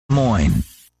Moines.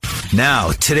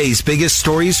 Now, today's biggest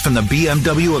stories from the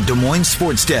BMW of Des Moines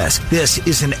Sports Desk. This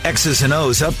is an X's and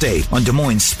O's update on Des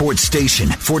Moines Sports Station,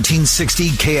 1460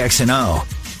 KXNO.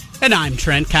 And I'm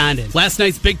Trent Condon. Last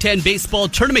night's Big Ten baseball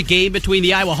tournament game between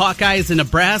the Iowa Hawkeyes and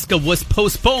Nebraska was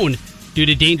postponed due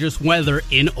to dangerous weather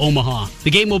in Omaha.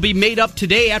 The game will be made up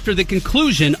today after the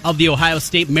conclusion of the Ohio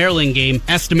State-Maryland game,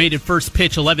 estimated first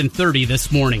pitch 11:30 this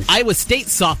morning. Iowa State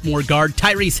sophomore guard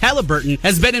Tyrese Halliburton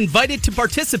has been invited to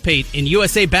participate in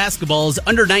USA Basketball's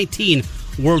Under-19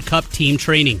 World Cup team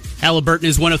training. Halliburton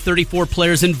is one of 34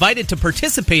 players invited to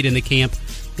participate in the camp,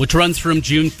 which runs from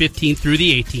June 15th through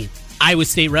the 18th. Iowa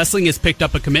State Wrestling has picked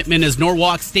up a commitment as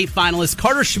Norwalk State finalist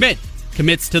Carter Schmidt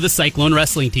commits to the Cyclone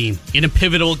wrestling team. In a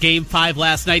pivotal Game 5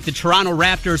 last night, the Toronto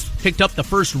Raptors picked up the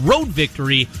first road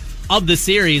victory of the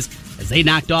series as they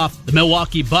knocked off the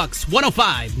Milwaukee Bucks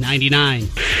 105-99.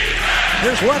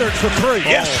 Here's Leonard for three.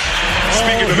 Yes.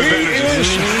 Speaking of advantages.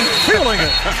 He is feeling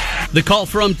it. The call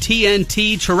from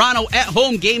TNT, Toronto at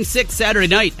home Game 6 Saturday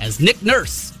night as Nick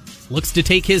Nurse looks to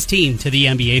take his team to the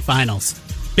NBA Finals.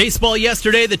 Baseball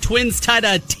yesterday, the Twins tied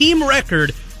a team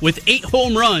record with 8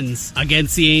 home runs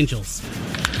against the Angels.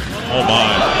 Oh,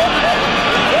 my.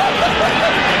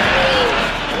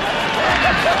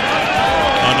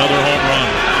 Another home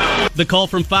run. The call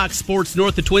from Fox Sports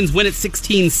North, the Twins win at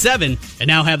 16-7 and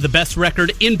now have the best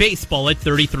record in baseball at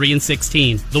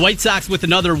 33-16. The White Sox with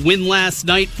another win last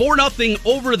night, 4-0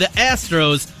 over the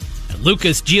Astros, and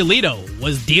Lucas Giolito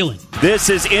was dealing. This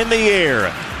is in the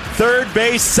air. Third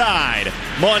base side.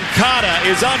 Moncada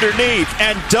is underneath,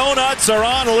 and donuts are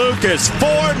on Lucas.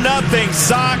 4-0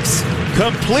 Sox.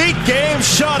 Complete game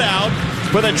shutout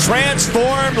for the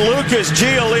transformed Lucas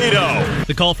Giolito.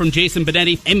 The call from Jason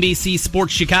Benetti, NBC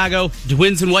Sports Chicago.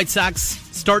 Twins and White Sox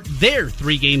start their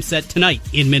 3-game set tonight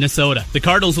in Minnesota. The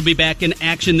Cardinals will be back in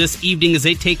action this evening as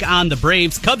they take on the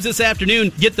Braves. Cubs this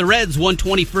afternoon get the Reds.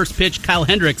 1:21 pitch. Kyle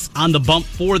Hendricks on the bump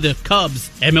for the Cubs.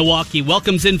 And Milwaukee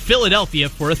welcomes in Philadelphia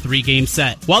for a 3-game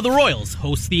set, while the Royals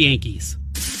host the Yankees.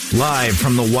 Live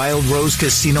from the Wild Rose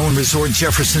Casino and Resort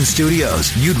Jefferson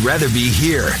Studios. You'd rather be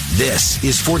here. This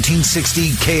is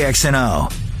 1460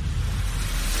 KXNO.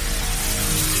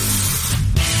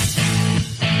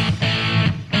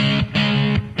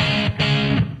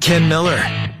 Ken Miller,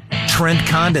 Trent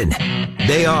Condon.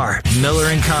 They are Miller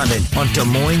and Condon on Des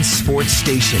Moines Sports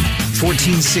Station,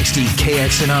 1460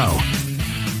 KXNO.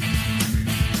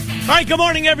 All right, good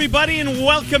morning, everybody, and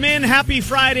welcome in. Happy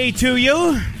Friday to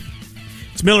you.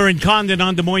 It's Miller and Condon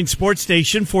on Des Moines Sports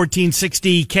Station,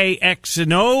 1460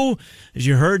 KXNO. As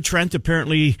you heard, Trent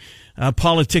apparently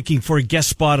politicking for a guest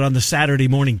spot on the Saturday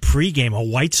morning pregame. A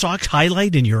White Sox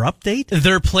highlight in your update?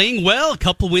 They're playing well. A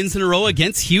couple wins in a row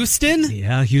against Houston.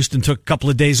 Yeah, Houston took a couple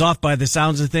of days off by the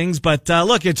sounds of things. But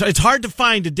look, it's hard to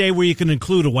find a day where you can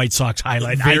include a White Sox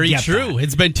highlight. Very true.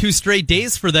 It's been 2 straight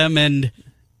days for them, and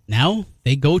now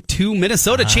they go to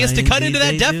Minnesota. Chance to cut into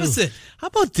that deficit. Do. How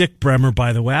about Dick Bremer,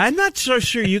 by the way? I'm not so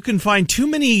sure you can find too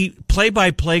many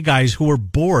play-by-play guys who are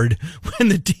bored when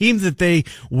the team that they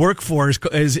work for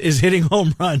is hitting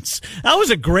home runs. That was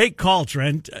a great call,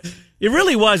 Trent. It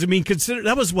really was. I mean, consider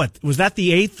that was what? Was that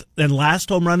the 8th and last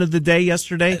home run of the day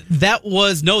yesterday? That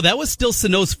was still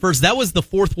Sano's first. That was the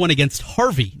 4th one against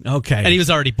Harvey. Okay. And he was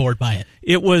already bored by it.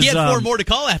 It was. He had 4 more to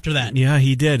call after that. Yeah,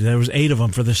 he did. There was 8 of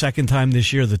them for the second time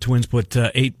this year. The Twins put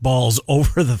 8 balls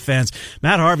over the fence.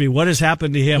 Matt Harvey, what has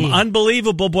happened to him?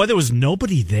 Unbelievable. Boy, there was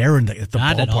nobody there at the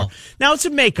Not ballpark. At all. Now, it's a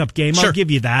makeup game. Sure. I'll give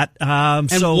you that.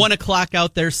 And 1 o'clock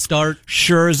out there start.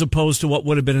 Sure, as opposed to what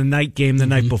would have been a night game the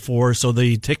night before. So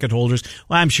the ticket holders,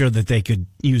 well, I'm sure that they could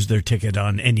use their ticket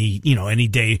on any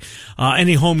day,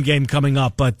 any home game coming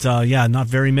up. But, yeah, not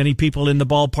very many people in the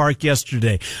ballpark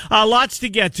yesterday. Lots to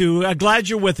get to. Glad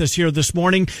you're with us here this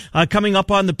morning. Coming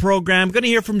up on the program, going to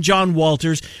hear from John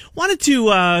Walters. Wanted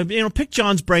to, pick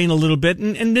John's brain a little bit.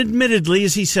 And admittedly,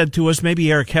 as he said to us,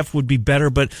 maybe Eric Heff would be better.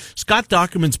 But Scott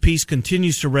Dockerman's piece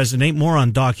continues to resonate. More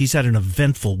on Doc. He's had an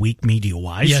eventful week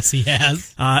media-wise. Yes, he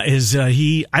has. I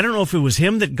don't know if it was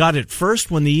him that got it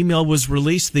first when the email was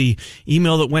released, the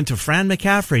email that went to Fran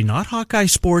McCaffrey, not Hawkeye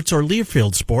Sports or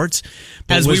Learfield Sports.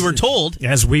 As we were told.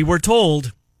 As we were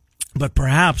told. But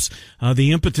perhaps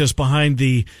the impetus behind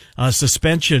the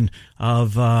suspension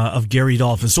of Gary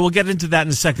Dolphin. So we'll get into that in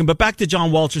a second. But back to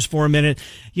John Walters for a minute.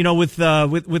 You know, with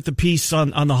the piece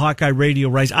on the Hawkeye radio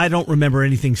rights, I don't remember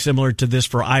anything similar to this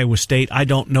for Iowa State. I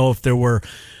don't know if there were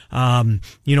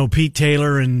Pete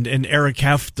Taylor and Eric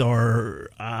Heft or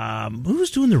who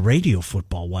was doing the radio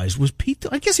football wise? Was Pete?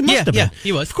 I guess he must have been. Yeah,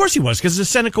 he was. Of course he was, because the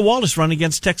Seneca Wallace run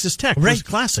against Texas Tech was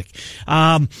classic.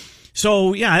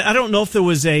 So, yeah, I don't know if there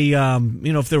was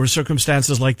if there were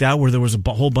circumstances like that where there was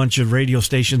a whole bunch of radio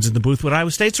stations in the booth with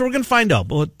Iowa State. So we're going to find out.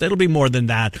 But it'll be more than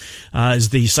that as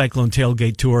the Cyclone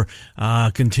Tailgate Tour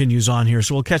continues on here.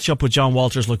 So we'll catch up with John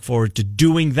Walters. Look forward to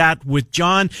doing that with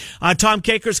John. Tom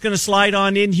Kakert's going to slide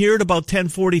on in here at about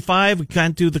 10:45. We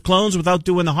can't do the Clones without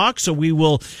doing the Hawks, so we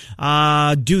will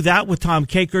do that with Tom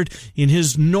Kakert in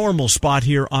his normal spot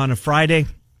here on a Friday.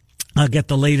 I'll get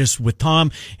the latest with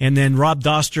Tom, and then Rob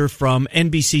Doster from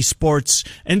NBC Sports,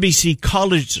 NBC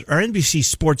College, or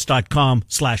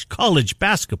NBCSports.com/college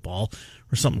basketball,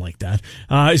 or something like that,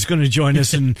 is going to join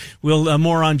us, and we'll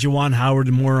more on Juwan Howard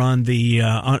and more on the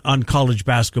on college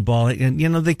basketball.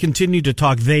 And they continue to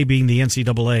talk, they being the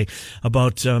NCAA,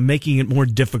 about making it more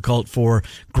difficult for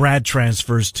grad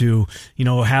transfers to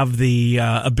have the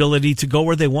ability to go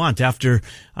where they want after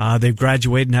they've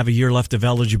graduated and have a year left of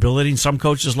eligibility. And some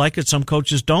coaches like it, some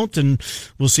coaches don't, and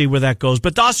we'll see where that goes.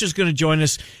 But Doster's going to join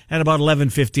us at about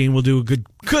 11:15. We'll do a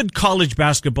good college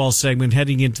basketball segment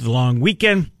heading into the long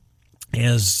weekend,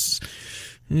 as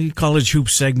college hoop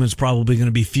segments probably going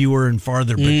to be fewer and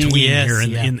farther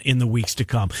between in the weeks to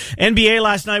come. NBA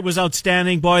last night was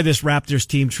outstanding. Boy, this Raptors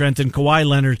team, Trenton, Kawhi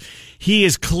Leonard, he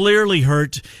is clearly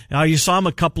hurt. You saw him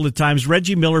a couple of times.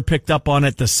 Reggie Miller picked up on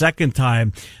it the second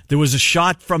time. There was a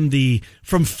shot from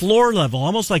floor level,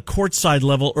 almost like courtside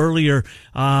level earlier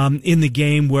in the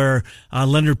game, where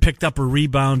Leonard picked up a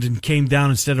rebound and came down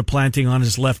instead of planting on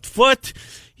his left foot.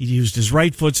 He used his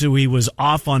right foot, so he was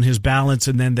off on his balance,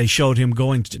 and then they showed him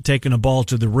taking a ball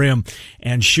to the rim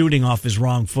and shooting off his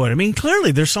wrong foot. I mean,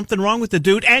 clearly there's something wrong with the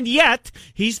dude, and yet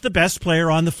he's the best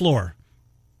player on the floor.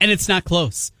 And it's not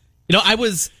close.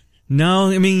 Giannis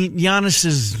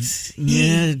is...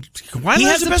 Why is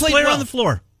he the best player on the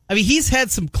floor? I mean, he's had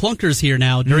some clunkers here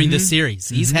now during this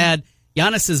series.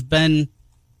 Giannis has been,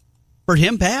 for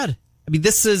him, bad. I mean,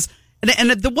 this is...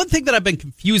 And the one thing that I've been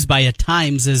confused by at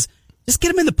times is, just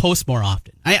get him in the post more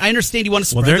often. I understand you want to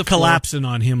spread the floor. Well, they're collapsing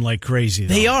on him like crazy,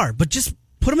 though. They are, but just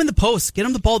put him in the post. Get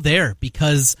him the ball there,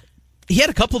 because he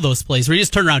had a couple of those plays where he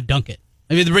just turned around and dunk it.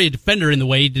 I mean, the defender in the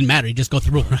way, it didn't matter. He just go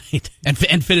through right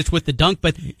and finish with the dunk.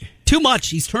 But too much.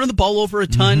 He's turning the ball over a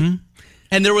ton.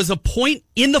 And there was a point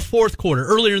in the fourth quarter,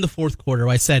 earlier in the fourth quarter,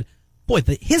 where I said, boy,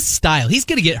 his style, he's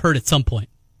going to get hurt at some point.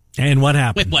 And what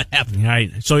happened? What happened?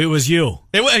 Right. So it was you.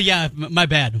 Yeah, my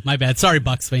bad. Sorry,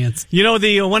 Bucks fans.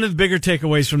 One of the bigger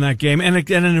takeaways from that game, and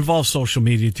it involves social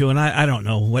media too, and I don't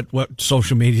know what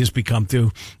social media has become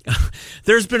too.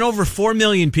 There's been over 4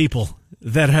 million people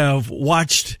that have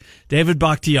watched David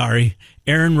Bakhtiari,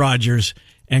 Aaron Rodgers,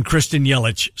 and Kristen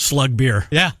Yelich slug beer.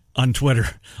 Yeah. On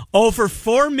Twitter. Over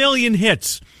 4 million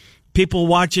hits. People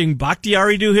watching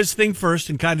Bakhtiari do his thing first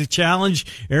and kind of challenge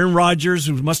Aaron Rodgers,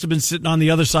 who must have been sitting on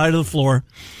the other side of the floor.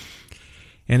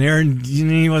 And Aaron,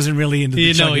 he wasn't really into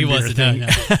the chugging beer thing.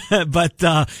 No. But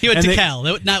he went to Cal,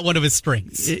 not one of his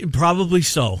strengths. Probably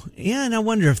so. Yeah, and I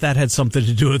wonder if that had something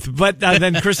to do with it. But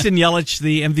then Kristen Yelich,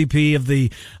 the MVP of the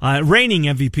reigning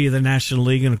MVP of the National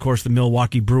League, and of course the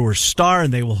Milwaukee Brewers star,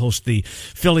 and they will host the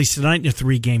Phillies tonight in a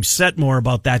 3-game set. More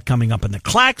about that coming up in the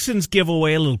Claxons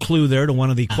giveaway. A little clue there to one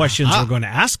of the questions we're going to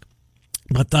ask.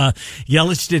 But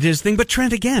Yelich did his thing. But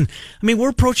Trent, again, I mean,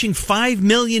 we're approaching 5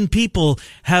 million people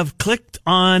have clicked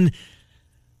on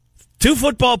 2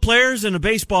 football players and a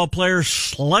baseball player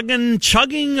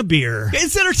chugging a beer.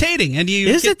 It's entertaining. And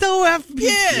Is it though? Yeah.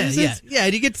 And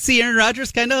you get to see Aaron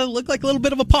Rodgers kind of look like a little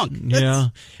bit of a punk. Yeah.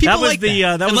 People like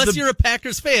that. Unless you're a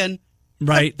Packers fan.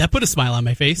 Right. That put a smile on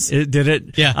my face. Did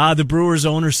it? Yeah. The Brewers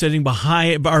owner sitting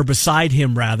beside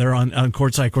him, rather, on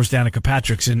courtside. Of course, Danica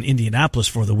Patrick's in Indianapolis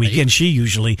for the weekend. Right. She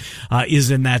usually is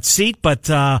in that seat, but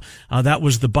that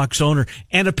was the Bucks owner.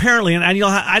 And apparently, and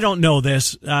I don't know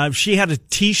this, she had a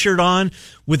T-shirt on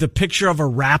with a picture of a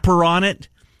rapper on it.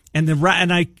 And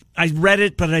I read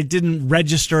it, but I didn't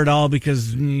register at all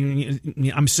because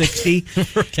I'm 60.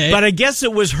 Okay. But I guess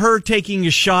it was her taking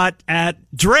a shot at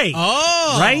Drake.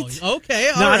 Oh, right? Okay.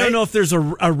 Now, I don't know if there's a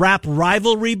rap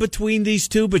rivalry between these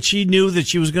two, but she knew that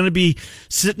she was going to be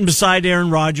sitting beside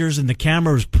Aaron Rodgers, and the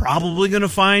camera was probably going to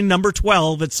find number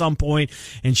 12 at some point,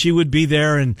 and she would be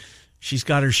there, and she's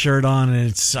got her shirt on,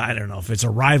 and I don't know if it's a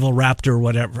rival raptor or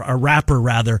whatever, a rapper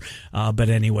rather. But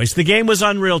anyways, the game was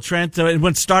unreal, Trent. When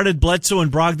it started, Bledsoe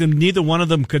and Brogdon, neither one of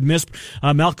them could miss.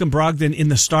 Malcolm Brogdon in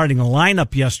the starting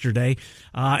lineup yesterday,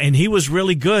 and he was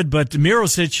really good. But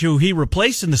Mirotic, who he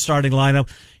replaced in the starting lineup,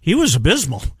 he was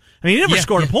abysmal. I mean, he never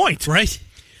scored a point. Right.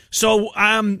 So,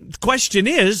 the question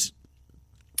is,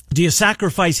 do you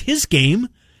sacrifice his game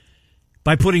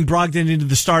by putting Brogdon into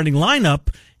the starting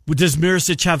lineup? Does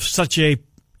Mirotic have such a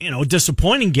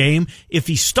disappointing game if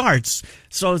he starts.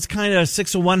 So it's kind of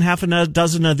 6 of one, half a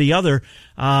dozen of the other.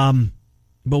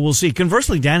 But we'll see.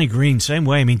 Conversely, Danny Green, same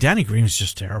way. I mean, Danny Green is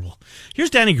just terrible.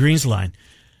 Here's Danny Green's line.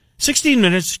 16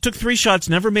 minutes, took 3 shots,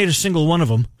 never made a single one of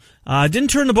them. Didn't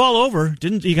turn the ball over.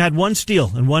 He had 1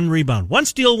 steal and 1 rebound. 1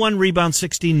 steal, 1 rebound,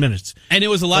 16 minutes. And it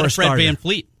was a lot of Fred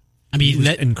VanVleet. I mean,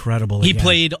 incredible. He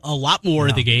played a lot more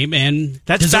of the game, and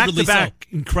that's back-to-back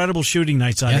incredible shooting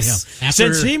nights out of him.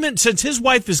 Since his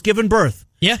wife has given birth.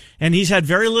 Yeah. And he's had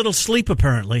very little sleep,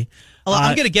 apparently. Well,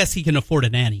 I'm going to guess he can afford a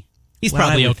nanny. He's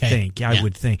probably okay. I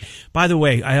would think. By the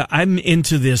way, I'm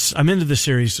into this. I'm into the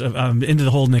series. I'm into the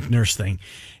whole Nick Nurse thing,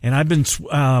 and I've been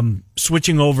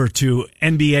switching over to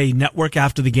NBA Network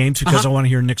after the games because I want to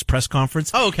hear Nick's press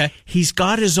conference. Oh, okay. He's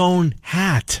got his own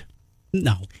hat.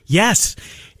 No. Yes,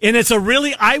 and it's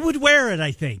I would wear it.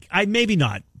 I think. Maybe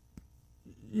not.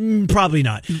 Probably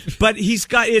not. But he's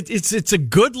got it. It's a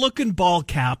good looking ball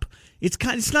cap.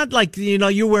 It's not like,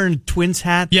 you're wearing a Twins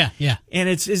hat. Yeah. And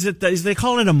is they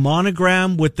call it a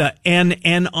monogram with the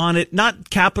N on it, not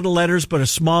capital letters, but a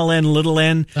small N, little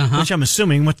N, which I'm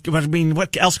assuming,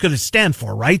 what else could it stand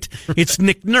for, right? It's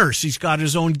Nick Nurse. He's got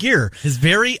his own gear. His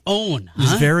very own.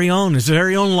 His very own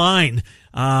line.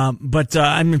 But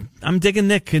I'm digging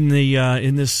Nick in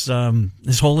this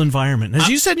whole environment. As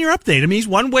you said in your update, I mean, he's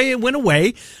one win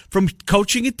away from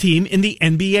coaching a team in the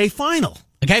NBA final.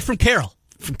 A guy from Carroll.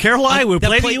 From Carroll, Iowa,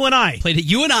 played at UNI. Played at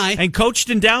UNI. And coached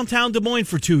in downtown Des Moines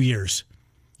for 2 years.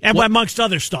 And amongst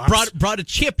other stops. Brought a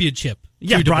championship.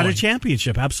 Yeah, brought a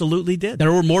championship. Absolutely did.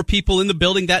 There were more people in the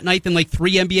building that night than like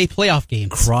 3 NBA playoff games.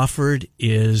 Crawford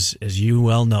is, as you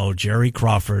well know, Jerry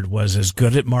Crawford was as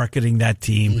good at marketing that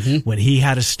team when he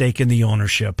had a stake in the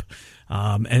ownership.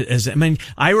 I'll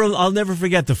never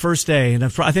forget the first day, and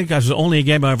I think that was the only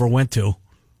game I ever went to.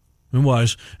 It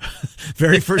was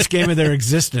very first game of their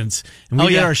existence. And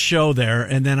we did our show there.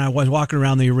 And then I was walking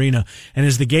around the arena. And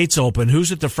as the gates open,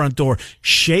 who's at the front door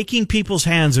shaking people's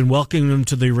hands and welcoming them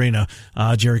to the arena?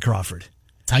 Jerry Crawford.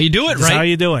 That's how you do it, That's right? how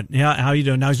you do it. Yeah, how you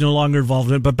do it. Now he's no longer involved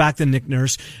in it. But back to Nick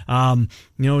Nurse,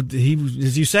 he,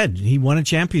 as you said, he won a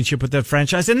championship with that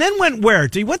franchise, and then went where?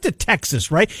 He went to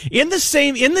Texas, right? In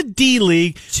the D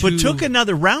League, but took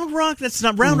another Round Rock. That's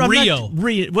not Round Rock.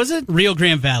 Was it Rio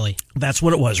Grande Valley? That's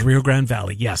what it was. Rio Grande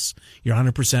Valley. Yes, you're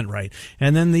 100% right.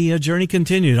 And then the journey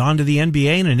continued on to the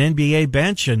NBA and an NBA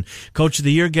bench, and Coach of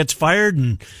the Year gets fired,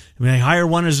 and they hire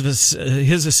one of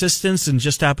his assistants, and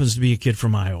just happens to be a kid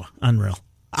from Iowa. Unreal.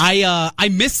 I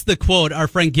missed the quote. Our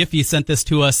friend Giffey sent this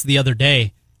to us the other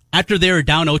day. After they were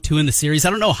down 0-2 in the series, I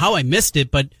don't know how I missed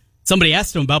it, but somebody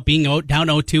asked him about being down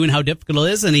 0-2 and how difficult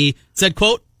it is, and he said,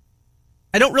 quote,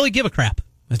 "I don't really give a crap."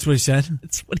 That's what he said?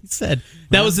 That's what he said.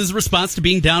 That was his response to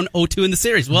being down 0-2 in the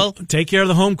series. Well, take care of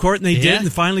the home court, and they did,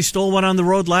 and finally stole one on the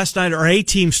road last night, or a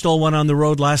team stole one on the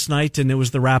road last night, and it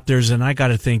was the Raptors, and I got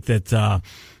to think that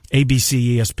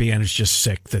ABC, ESPN is just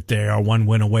sick that they are one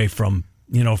win away from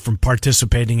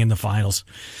participating in the finals.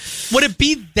 Would it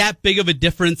be that big of a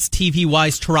difference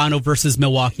TV-wise, Toronto versus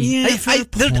Milwaukee? Yeah,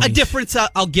 a difference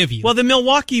I'll give you. Well, the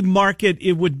Milwaukee market,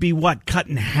 it would be, cut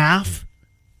in half?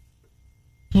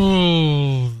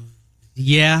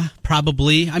 Yeah,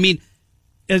 probably. I mean,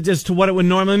 as to what it would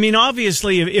normally. I mean,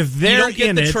 obviously, if they're you don't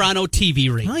get the Toronto TV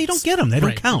ratings. No, you don't get them. They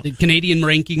don't count. The Canadian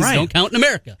rankings don't count in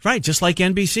America. Right, just like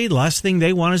NBC. The last thing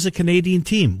they want is a Canadian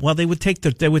team. Well, they would take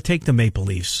the Maple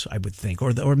Leafs, I would think,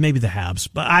 or maybe the Habs.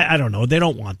 But I don't know. They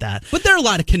don't want that. But there are a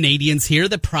lot of Canadians here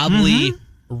that probably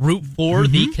root for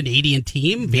the Canadian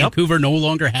team. Vancouver no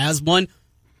longer has one.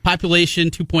 Population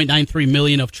 2.93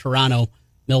 million of Toronto.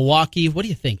 Milwaukee, what do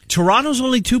you think? Toronto's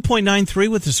only 2.93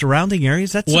 with the surrounding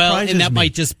areas. That surprises me. And that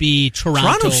might just be Toronto.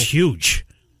 Toronto's huge.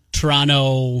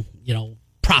 Toronto,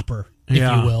 proper, if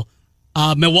you will.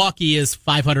 Milwaukee is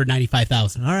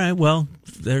 595,000. All right, well,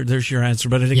 there's your answer.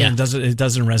 But again, it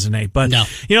doesn't resonate. But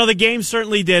no. The game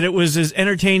certainly did. It was as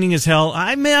entertaining as hell.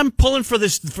 I'm pulling for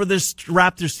this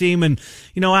Raptors team, and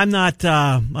I'm not.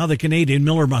 The Canadian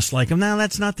Miller must like them. Now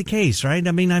that's not the case, right?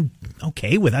 I mean, I'm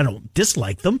okay with. I don't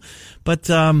dislike them, but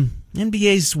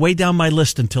NBA's way down my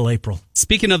list until April.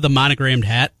 Speaking of the monogrammed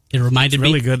hat, it reminded me.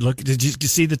 Really good. Look, did you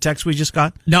see the text we just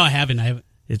got? No, I haven't.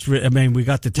 We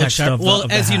got the text of well,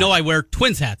 of as the you hat. know, I wear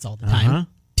Twins hats all the time.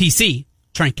 TC,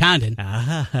 Trent Condon.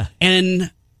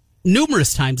 And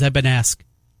numerous times I've been asked,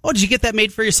 "Oh, did you get that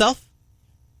made for yourself?"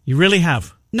 You really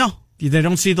have? No. They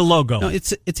don't see the logo. No,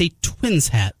 it's a Twins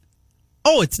hat.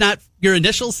 Oh, it's not your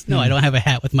initials? No, I don't have a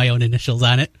hat with my own initials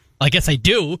on it. Well, I guess I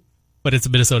do, but it's a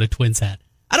Minnesota Twins hat.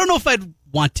 I don't know if I'd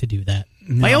want to do that.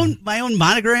 My own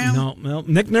monogram? No.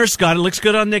 Nick Nurse got it. Looks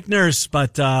good on Nick Nurse,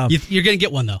 but... You're going to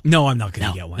get one, though? No, I'm not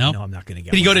going to get one. No? No, I'm not going to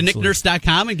get Can one. you go to Absolutely.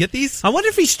 nicknurse.com and get these? I wonder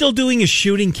if he's still doing his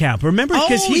shooting camp. Remember,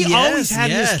 because he always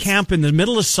had his camp in the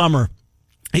middle of summer.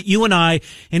 At UNI,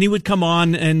 and he would come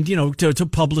on and, to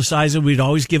publicize it. We'd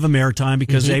always give him airtime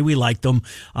because, A, we liked him,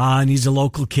 and he's a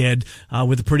local kid,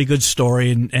 with a pretty good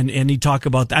story, and he'd talk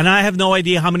about that. And I have no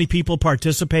idea how many people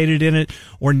participated in it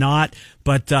or not,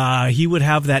 but, he would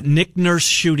have that Nick Nurse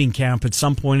shooting camp at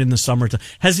some point in the summertime.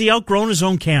 Has he outgrown his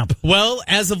own camp? Well,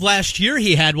 as of last year,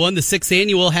 he had one. The 6th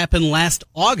annual happened last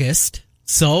August.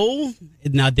 So,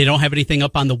 now they don't have anything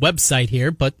up on the website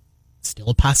here, but still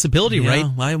a possibility, right?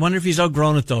 I wonder if he's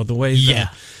outgrown it, though, the way...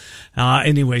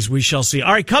 Anyways, we shall see.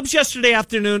 All right, Cubs yesterday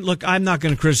afternoon. Look, I'm not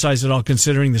going to criticize it all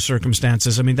considering the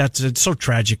circumstances. I mean, it's so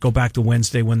tragic. Go back to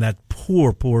Wednesday when that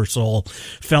poor soul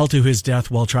fell to his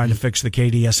death while trying to fix the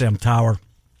KDSM tower.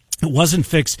 It wasn't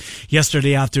fixed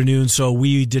yesterday afternoon, so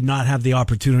we did not have the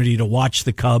opportunity to watch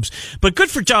the Cubs. But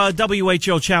good for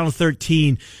WHO Channel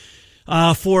 13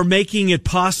 for making it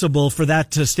possible for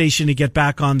that station to get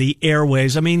back on the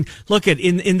airwaves. I mean, look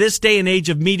in this day and age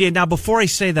of media. Now, before I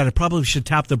say that, I probably should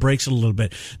tap the brakes a little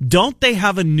bit. Don't they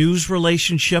have a news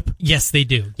relationship? Yes, they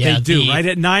do. Yeah, they do, right?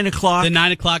 At 9 o'clock. The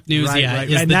 9 o'clock news, right.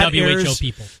 Is the WHO airs,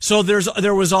 people. So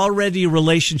there was already a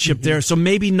relationship there. So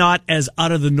maybe not as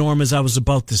out of the norm as I was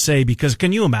about to say, because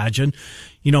can you imagine?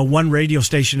 One radio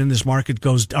station in this market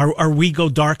goes, we go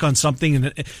dark on something,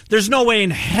 and there's no way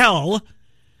in hell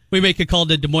we make a call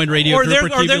to Des Moines Radio or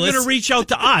Group they're going to reach out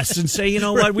to us and say, you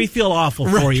know what, we feel awful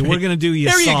for you. We're going to do you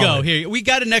a solid. There you go. Here, we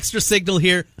got an extra signal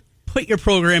here. Put your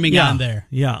programming on there.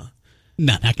 Yeah.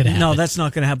 No, not going to happen. No, that's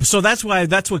not going to happen. So that's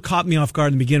what caught me off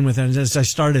guard to begin with. And as I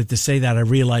started to say that, I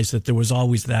realized that there was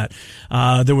always that,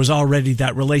 there was already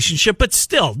that relationship. But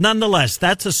still, nonetheless,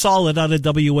 that's a solid out of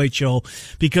WHO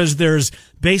because there's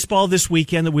baseball this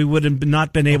weekend that we would have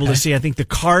not been able to see. I think the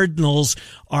Cardinals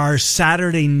are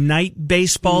Saturday night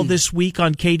baseball this week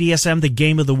on KDSM, the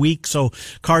game of the week. So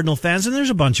Cardinal fans, and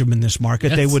there's a bunch of them in this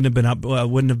market, they wouldn't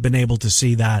have been able to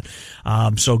see that.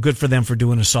 So good for them for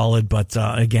doing a solid. But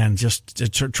again, just a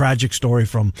tragic story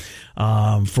from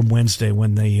Wednesday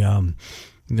when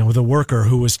the worker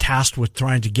who was tasked with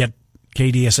trying to get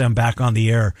KDSM back on the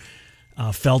air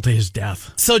fell to his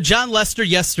death. So John Lester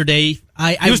yesterday,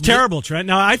 he was terrible, Trent.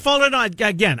 Now I followed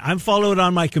I'm followed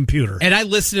on my computer, and I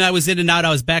listened. I was in and out. I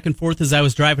was back and forth as I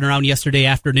was driving around yesterday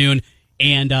afternoon,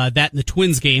 and that in the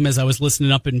Twins game as I was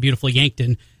listening up in beautiful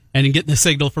Yankton and getting the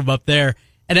signal from up there.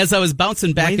 And as I was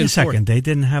bouncing back and forth, wait a second, they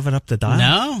didn't have it up the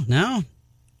dial. No.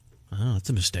 Oh, that's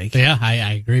a mistake. Yeah,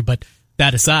 I agree. But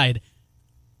that aside,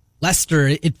 Lester,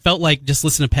 it felt like just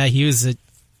listening to Pat Hughes, it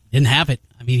didn't have it.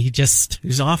 I mean,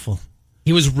 he's awful.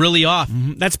 He was really off.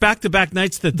 Mm-hmm. That's back-to-back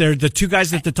nights that they're the two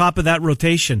guys at the top of that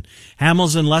rotation,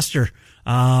 Hamels and Lester.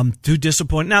 Too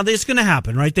disappointing. Now, it's going to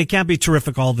happen, right? They can't be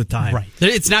terrific all the time. Right.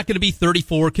 It's not going to be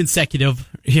 34 consecutive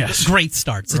great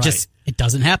starts. It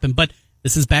doesn't happen. But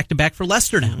this is back-to-back for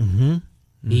Lester now. Mm-hmm.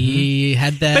 He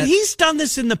had that. But he's done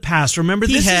this in the past. Remember,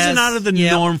 this isn't out of the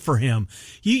norm for him.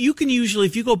 You can usually,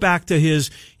 if you go back to his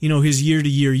year to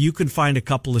year, you can find a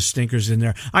couple of stinkers in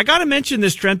there. I got to mention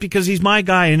this, Trent, because he's my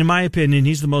guy, and in my opinion,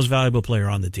 he's the most valuable player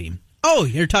on the team. Oh,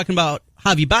 you're talking about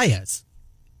Javi Baez.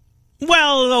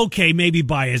 Well, okay, maybe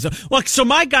Baez. Look, so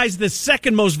my guy's the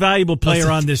second most valuable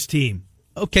player on this team.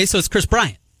 Okay, so it's Chris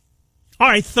Bryant. All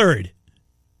right, third.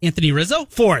 Anthony Rizzo?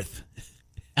 Fourth.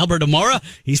 Albert Amora?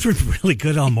 He's been really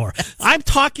good, Amora. I'm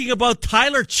talking about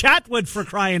Tyler Chatwood, for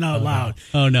crying out loud.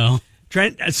 Oh, no.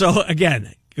 Trent, so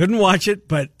again, couldn't watch it,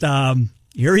 but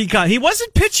here he comes. He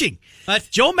wasn't pitching. What?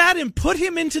 Joe Maddon put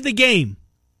him into the game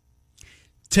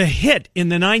to hit in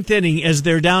the ninth inning as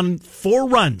they're down 4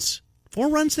 runs. 4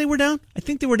 runs they were down? I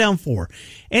think they were down 4.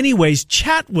 Anyways,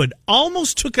 Chatwood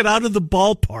almost took it out of the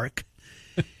ballpark.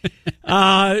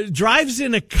 Drives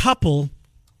in a couple.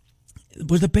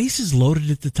 Were the bases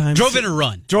loaded at the time? Drove in a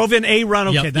run. Drove in a run.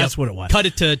 Okay, that's what it was. Cut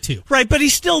it to 2. Right, but he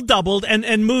still doubled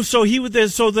and moved.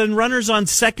 So then runners on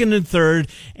second and third,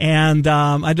 and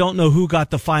I don't know who got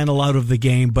the final out of the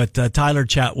game, but Tyler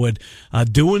Chatwood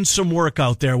doing some work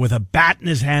out there with a bat in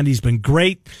his hand. He's been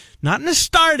great, not in a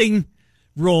starting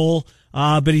role,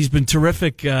 but he's been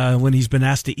terrific when he's been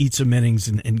asked to eat some innings,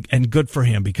 and good for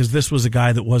him, because this was a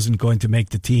guy that wasn't going to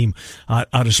make the team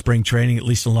out of spring training, at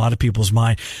least in a lot of people's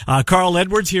mind. Carl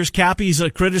Edwards, here's Cappy's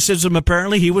criticism.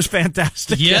 Apparently, he was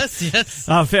fantastic. Yes.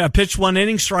 Pitched 1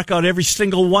 inning, struck out every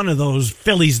single one of those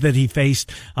Phillies that he faced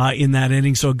in that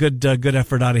inning. So good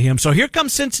effort out of him. So here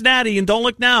comes Cincinnati, and don't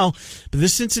look now, but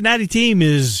this Cincinnati team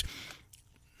is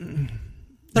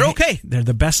they're okay. They're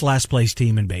the best last place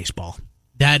team in baseball.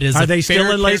 That is. Are they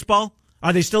still in last ball?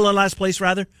 Are they still in last place,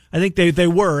 rather? I think they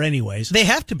were anyways. They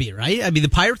have to be, right? I mean, the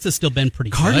Pirates have still been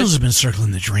pretty Cardinals good. have been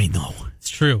circling the drain, though. It's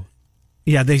true.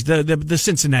 Yeah, the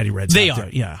Cincinnati Reds. They are.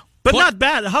 Yeah. But not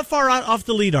bad. How far off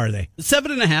the lead are they?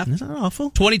 7.5. That's not awful.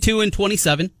 22 and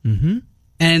 27. Mm-hmm.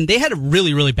 And they had a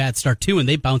really, really bad start, too, and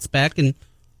they bounced back. And,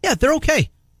 yeah, they're okay.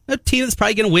 A team that's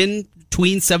probably going to win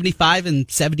between 75 and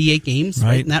 78 games,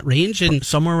 right in that range. And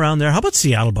somewhere around there. How about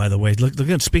Seattle, by the way? Look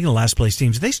at, speaking of last place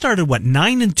teams, they started,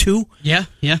 9-2? Yeah.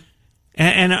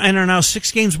 And are now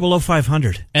 6 games below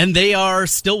 500. And they are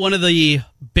still one of the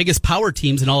biggest power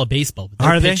teams in all of baseball.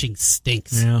 But their pitching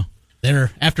stinks. Yeah.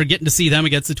 After getting to see them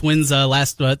against the Twins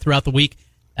throughout the week,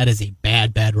 that is a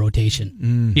bad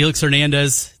rotation. Felix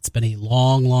Hernandez, it's been a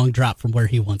long drop from where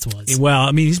he once was. Well,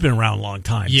 I mean, he's been around a long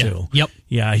time, too. Yep.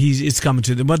 Yeah, it's coming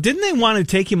to them. But didn't they want to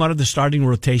take him out of the starting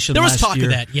rotation last year? There was talk of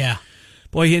that, yeah.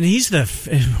 Boy, and he's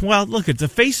look at the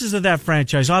faces of that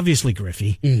franchise. Obviously,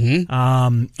 Griffey. Mm-hmm.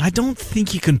 I don't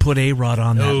think you can put A-Rod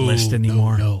on that list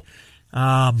anymore. No.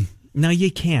 No,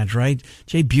 you can't, right?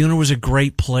 Jay Buhner was a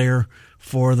great player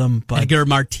for them. But Edgar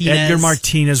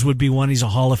Martinez would be one. He's a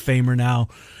Hall of Famer now.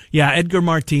 Yeah, Edgar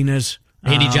Martinez.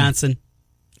 Randy Johnson.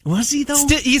 Was he, though?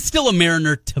 He's still a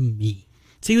Mariner to me.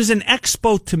 So he was an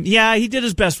expo to me. Yeah, he did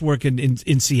his best work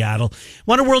in Seattle.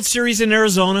 Won a World Series in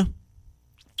Arizona.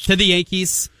 To the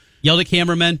Yankees. Yelled at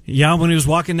cameramen. Yeah, when he was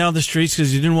walking down the streets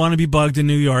because he didn't want to be bugged in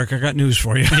New York. I got news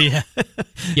for you. Yeah.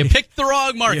 You picked the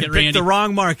wrong market, Randy. You picked the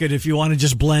wrong market if you want to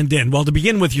just blend in. Well, to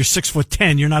begin with, you're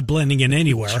 6'10". You're not blending in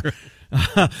anywhere.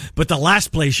 But the last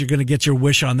place you're going to get your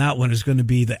wish on that one is going to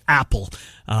be the Apple.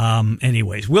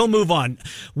 Anyways, we'll move on.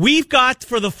 We've got,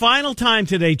 for the final time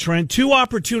today, Trent, 2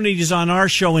 opportunities on our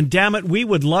show, and damn it, we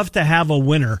would love to have a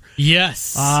winner.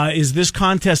 Yes. This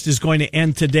contest is going to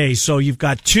end today. So you've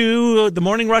got 2. The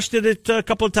Morning Rush did it a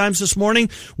couple of times this morning.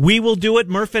 We will do it.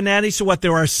 Murph and Andy. So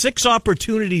there are 6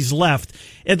 opportunities left,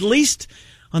 at least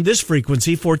on this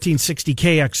frequency, 1460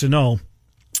 KXNO,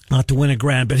 to win a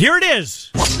grand. But here it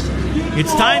is.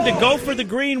 It's time to go for the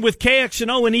green with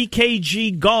KXNO and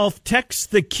EKG Golf.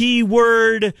 Text the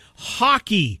keyword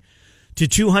hockey to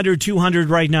 200-200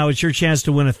 right now. It's your chance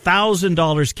to win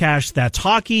 $1,000 cash. That's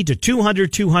hockey to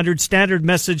 200-200. Standard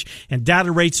message and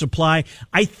data rates apply.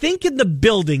 I think in the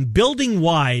building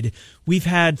wide, we've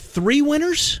had 3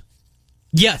 winners.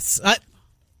 Yes.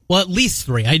 Well, at least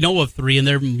 3. I know of 3, and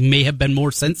there may have been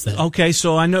more since then. Okay,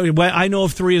 so I know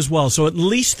of 3 as well. So at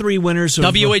least 3 winners.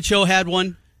 WHO had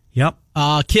one. Yep.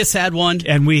 Kiss had one.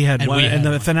 And we had one. And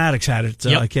the Fanatics had it.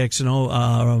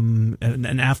 KXNO,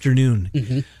 an afternoon.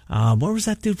 Mm-hmm. Where was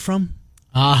that dude from?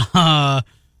 Over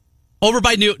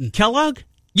by Newton. Kellogg?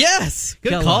 Yes. Good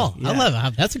Kellogg, call. yeah. I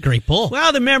love it. That's a great pull.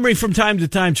 Well, the memory from time to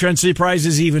time, Trent,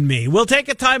 surprises even me. We'll take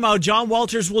a timeout. John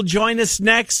Walters will join us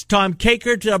next. Tom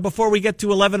Kakert, before we get to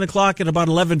 11 o'clock at about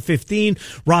 11:15.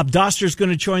 Rob Doster's going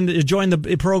to join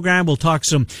the program. We'll talk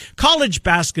some college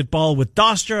basketball with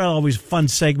Doster. Always a fun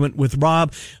segment with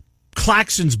Rob.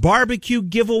 Claxon's barbecue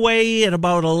giveaway at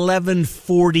about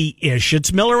 11:40-ish.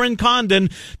 It's Miller and Condon,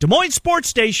 Des Moines Sports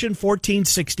Station,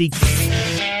 1460.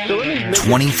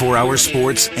 24-hour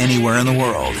sports anywhere in the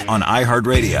world on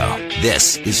iHeartRadio.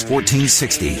 This is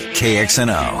 1460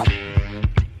 KXNO.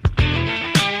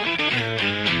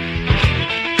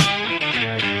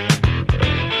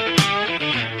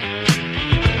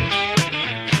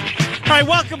 All right,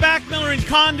 welcome back. Miller and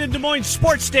Condon, Des Moines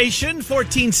Sports Station,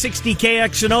 1460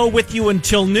 KXNO with you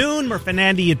until noon. Murph and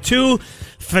Andy at 2.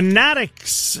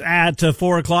 Fanatics at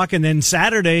 4 o'clock, and then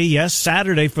Saturday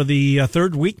for the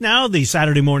third week now, the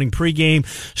Saturday morning pregame.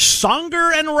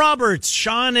 Songer and Roberts,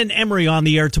 Sean and Emery on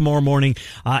the air tomorrow morning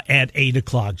at 8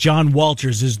 o'clock. John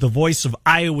Walters is the voice of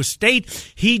Iowa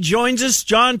State. He joins us.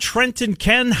 John, Trent, and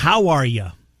Ken, how are you?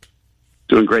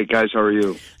 Doing great, guys. How are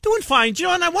you? Doing fine,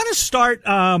 John. I want to start.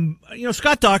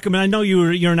 Scott Dockerman. I know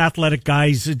you're an athletic guy.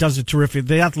 He does it terrific.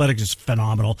 The Athletic is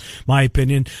phenomenal, my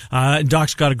opinion.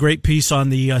 Doc's got a great piece on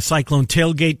the Cyclone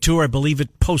Tailgate Tour. I believe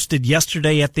it posted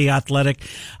yesterday at the Athletic,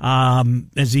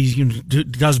 as he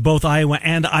does both Iowa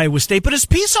and Iowa State. But his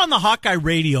piece on the Hawkeye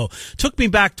Radio took me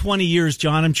back 20 years,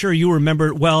 John. I'm sure you remember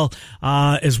it well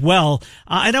as well.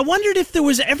 And I wondered if there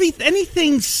was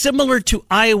anything similar to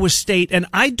Iowa State, and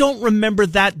I don't remember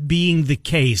that being the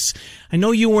case. I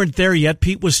know you weren't there yet.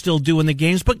 Pete was still doing the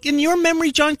games, but in your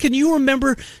memory, John, can you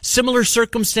remember similar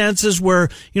circumstances where,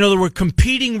 there were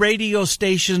competing radio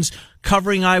stations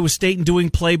covering Iowa State and doing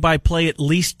play-by-play at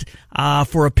least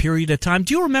for a period of time?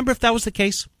 Do you remember if that was the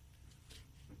case?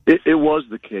 It was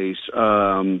the case,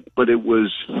 but it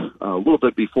was a little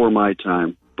bit before my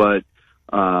time. But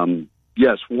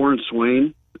yes, Warren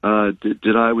Swain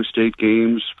did Iowa State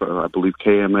games for, I believe,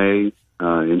 KMA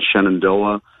in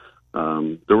Shenandoah.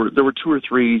 There were 2 or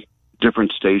 3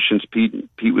 different stations.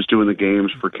 Pete was doing the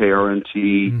games for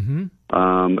KRNT. Mm-hmm.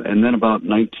 And then about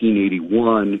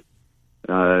 1981,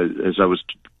 as I was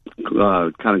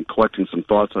kind of collecting some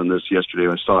thoughts on this yesterday,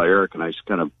 I saw Eric, and I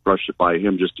kind of brushed it by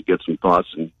him just to get some thoughts,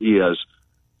 and he has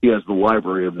the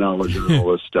library of knowledge and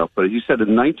all this stuff. But he said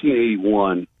in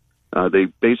 1981, they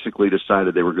basically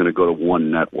decided they were going to go to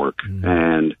one network,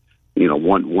 and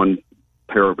one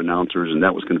pair of announcers, and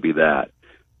that was going to be that.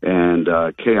 And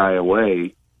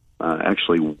KIOA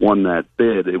actually won that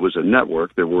bid. It was a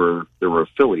network. There were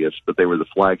affiliates, but they were the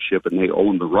flagship, and they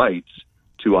owned the rights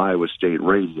to Iowa State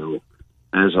Radio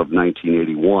as of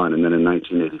 1981. And then in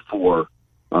 1984,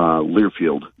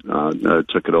 Learfield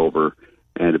took it over,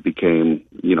 and it became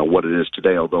what it is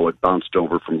today, although it bounced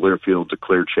over from Learfield to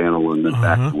Clear Channel and then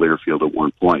back to Learfield at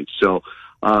one point. So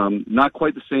not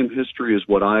quite the same history as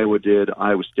what Iowa did.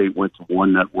 Iowa State went to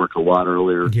one network a lot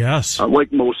earlier. Yes.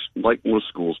 Like most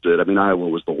schools did. I mean, Iowa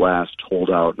was the last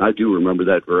holdout, and I do remember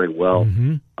that very well.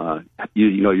 Mm-hmm.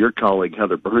 Your colleague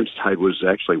Heather Bernstein was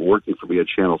actually working for me at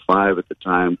Channel 5 at the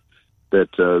time that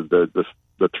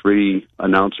the 3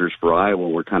 announcers for Iowa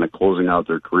were kind of closing out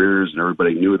their careers, and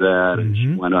everybody knew that. And she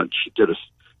went on. She did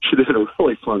a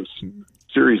really fun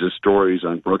series of stories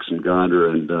on Brooks and Gonder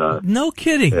and no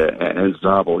kidding and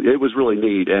Zabel. It was really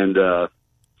neat. And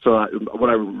so what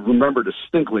I remember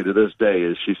distinctly to this day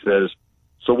is she says,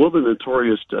 "So will the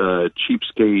notorious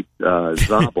cheapskate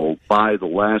Zabel buy the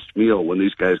last meal when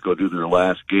these guys go do their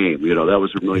last game?" That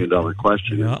was her $1 million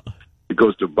question. Yeah. It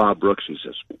goes to Bob Brooks. He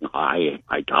says, I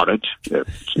doubt it.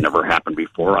 It's never happened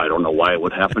before. I don't know why it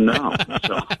would happen now.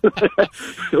 So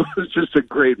it was just a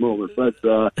great moment.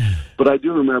 But I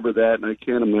do remember that, and I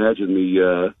can't imagine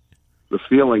the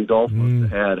feeling Dolph must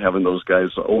have had having those guys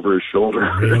over his shoulder.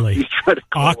 Really? He's trying to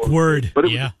awkward. But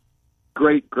it was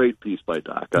great piece by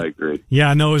Doc. I agree.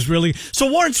 Yeah, no, it was really. So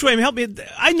Warren Swaim, help me.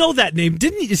 I know that name.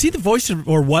 Didn't he? Is he the voice of,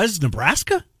 or was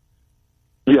Nebraska?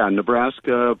 Yeah,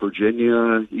 Nebraska,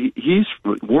 Virginia.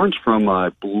 Warren's from, I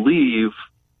believe,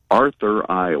 Arthur,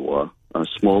 Iowa, a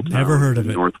small town. Never heard of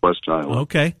it. Northwest Iowa.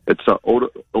 Okay. It's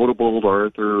Odebold,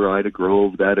 Arthur, Ida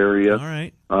Grove, that area. All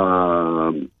right.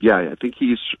 I think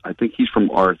he's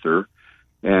from Arthur,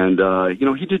 and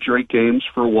he did Drake games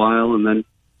for a while, and then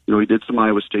he did some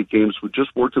Iowa State games. We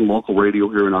just worked in local radio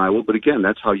here in Iowa, but again,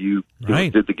 that's how you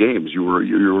did the games. You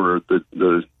were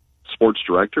the sports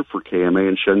director for KMA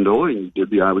in Shenandoah, and you did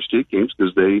the Iowa State games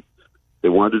because they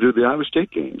wanted to do the Iowa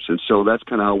State games. And so that's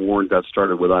kind of how Warren got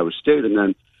started with Iowa State. And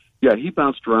then, he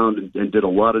bounced around and did a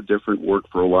lot of different work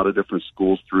for a lot of different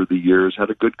schools through the years, had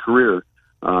a good career,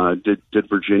 did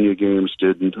Virginia games,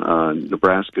 did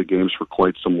Nebraska games for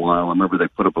quite some while. I remember they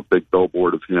put up a big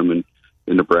billboard of him in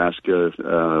Nebraska,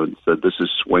 said, "This is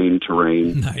Swain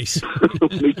terrain." Nice.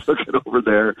 When he took it over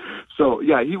there. So,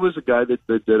 he was a guy that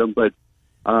did them, but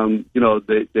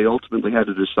they ultimately had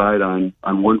to decide on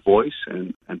one voice,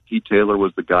 and Pete Taylor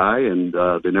was the guy, and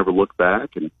they never looked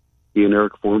back, and he and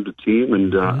Eric formed a team,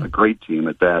 and a great team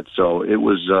at that. So it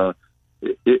was a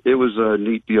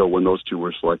neat deal when those two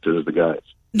were selected as the guys.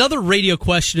 Another radio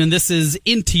question, and this is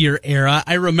into your era.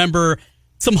 I remember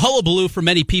some hullabaloo for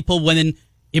many people when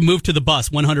it moved to the bus,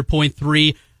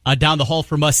 100.3 down the hall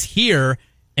from us here,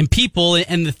 and people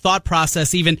and the thought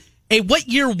process even, hey, what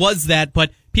year was that?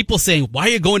 But people saying, why are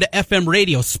you going to FM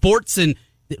radio? Sports and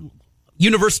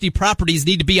university properties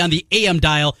need to be on the AM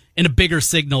dial and a bigger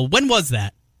signal. When was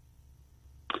that?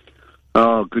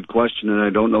 Oh, good question, and I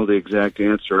don't know the exact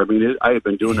answer. I mean, I had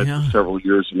been doing it for several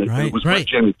years, and it was with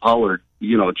Jamie Pollard.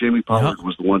 Jamie Pollard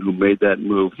was the one who made that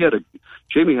move.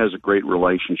 Jamie has a great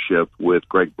relationship with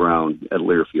Greg Brown at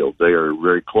Learfield. They are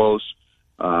very close,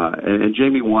 and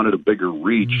Jamie wanted a bigger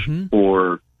reach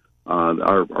for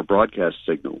our broadcast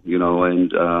signal,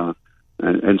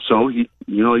 and so he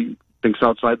thinks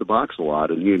outside the box a lot,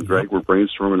 and he and Greg were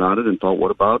brainstorming on it and thought, what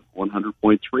about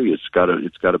 100.3? It's got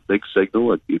a big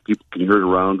signal. People can hear it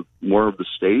around more of the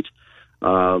state.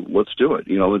 Let's do it,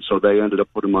 and so they ended up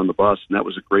putting him on the bus, and that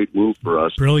was a great move for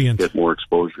us. Brilliant. To get more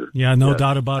exposure. Yeah, no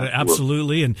doubt about it.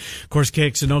 Absolutely. And of course,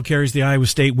 KXNO carries the Iowa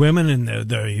State women and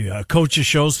the coaches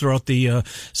shows throughout the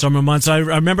summer months. I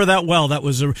remember that well. That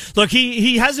was look.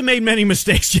 He hasn't made many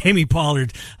mistakes, Jamie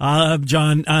Pollard,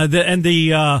 John.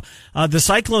 The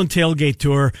Cyclone Tailgate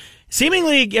Tour.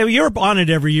 Seemingly, you're on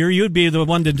it every year. You'd be the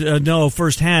one to know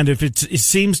firsthand if it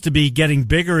seems to be getting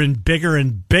bigger and bigger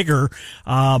and bigger.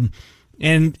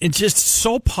 And it's just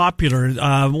so popular.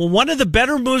 One of the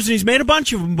better moves, and he's made a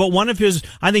bunch of them, but one of his,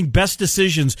 I think, best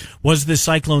decisions was the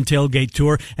Cyclone Tailgate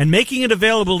Tour and making it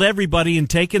available to everybody and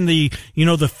taking the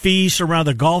fees around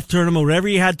the golf tournament, whatever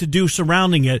you had to do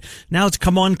surrounding it. Now it's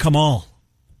come on, come all.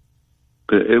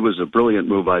 It was a brilliant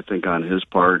move, I think, on his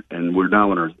part, and we're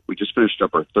now we just finished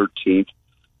up our 13th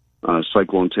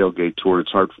Cyclone Tailgate Tour.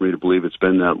 It's hard for me to believe it's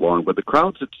been that long, but the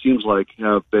crowds, it seems like,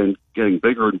 have been getting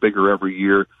bigger and bigger every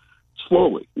year.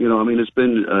 Slowly, it's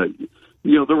been,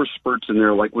 there were spurts in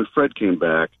there, like when Fred came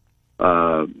back,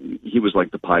 he was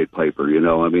like the Pied Piper,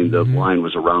 the line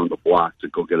was around the block to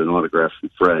go get an autograph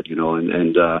from Fred,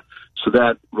 so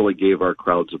that really gave our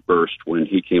crowds a burst when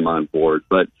he came on board.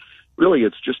 But really,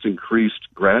 it's just increased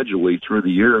gradually through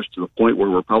the years to the point where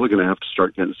we're probably going to have to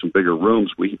start getting some bigger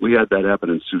rooms. We had that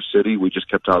happen in Sioux City. We just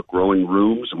kept outgrowing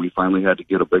rooms, and we finally had to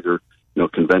get a bigger,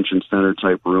 convention center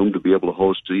type room to be able to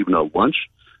host even a lunch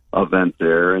event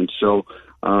there. And so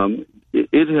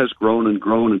it has grown and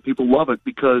grown, and people love it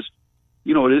because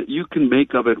you can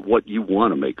make of it what you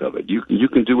want to make of it. You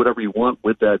can do whatever you want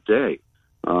with that day.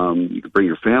 You can bring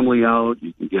your family out,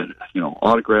 you can get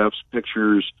autographs,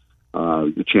 pictures,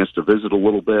 the chance to visit a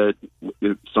little bit.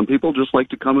 Some people just like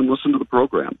to come and listen to the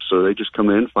program, so they just come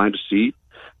in, find a seat,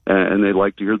 and they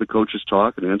like to hear the coaches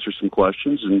talk and answer some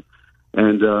questions.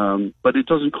 But it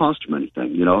doesn't cost them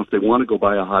anything. If they want to go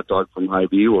buy a hot dog from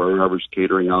Hy-Vee or whoever's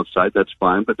catering outside, that's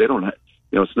fine. But they don't have,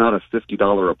 it's not a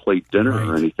 $50 a plate dinner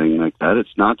or anything like that.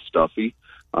 It's not stuffy.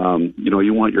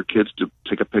 You want your kids to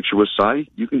take a picture with Cy,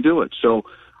 you can do it. So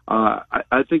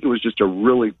I think it was just a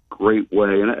really great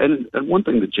way. And one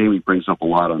thing that Jamie brings up a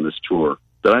lot on this tour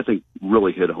that I think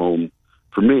really hit home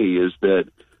for me is that,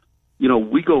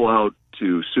 we go out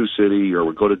to Sioux City or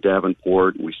we go to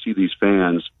Davenport and we see these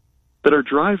fans that are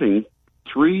driving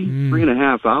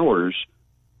 3.5 hours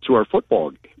to our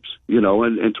football games,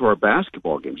 and to our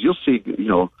basketball games. You'll see,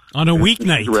 on a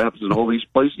weeknight, Rapids and all these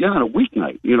places. Yeah, on a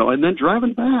weeknight, and then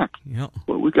driving back. Yep.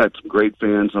 Well, we've got some great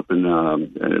fans up in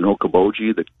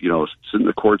Okoboji that, sit in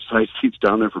the courtside seats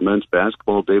down there for men's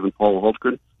basketball. Dave and Paul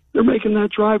Hultgren, they're making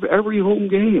that drive every home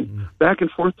game back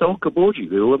and forth to Okoboji.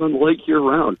 They live on the lake year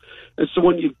round. And so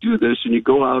when you do this and you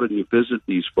go out and you visit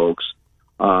these folks,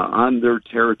 on their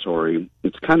territory,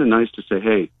 it's kind of nice to say,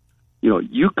 hey,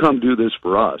 you come do this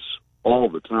for us all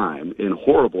the time in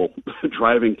horrible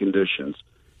driving conditions.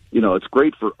 It's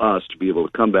great for us to be able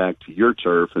to come back to your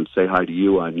turf and say hi to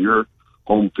you on your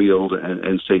home field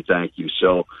and say thank you.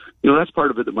 So, that's part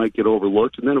of it that might get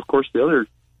overlooked. And then, of course, the other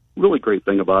really great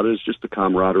thing about it is just the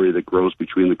camaraderie that grows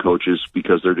between the coaches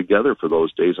because they're together for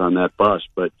those days on that bus.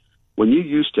 But when you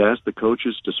used to ask the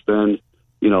coaches to spend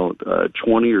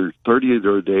 20 or 30 of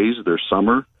their days of their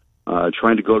summer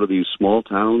trying to go to these small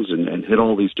towns and hit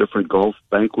all these different golf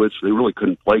banquets. They really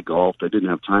couldn't play golf. They didn't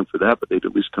have time for that, but they'd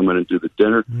at least come in and do the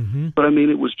dinner. Mm-hmm. But,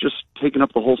 it was just taking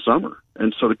up the whole summer.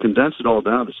 And so to condense it all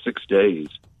down to 6 days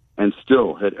and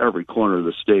still hit every corner of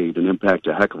the state and impact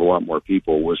a heck of a lot more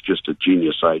people was just a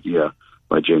genius idea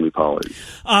by Jamie Pollard.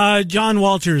 John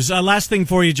Walters, last thing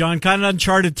for you, John. Kind of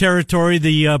uncharted territory,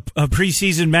 the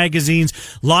preseason magazines,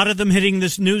 a lot of them hitting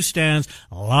this newsstands.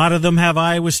 A lot of them have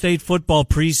Iowa State football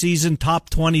preseason top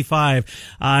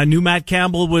 25. Knew Matt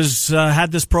Campbell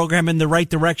had this program in the right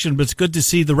direction, but it's good to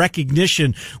see the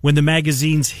recognition when the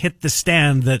magazines hit the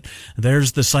stand that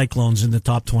there's the Cyclones in the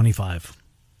top 25.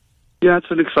 Yeah,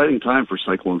 it's an exciting time for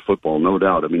Cyclone football, no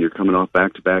doubt. You're coming off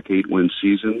back-to-back 8-win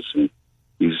seasons, and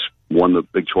he's won the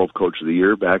Big 12 Coach of the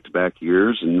Year back-to-back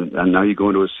years, and now you go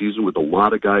into a season with a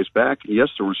lot of guys back. And yes,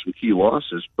 there were some key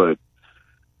losses, but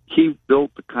he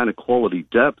built the kind of quality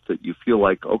depth that you feel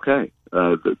like, okay,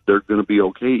 they're going to be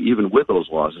okay even with those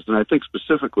losses. And I think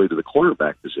specifically to the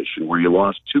cornerback position where you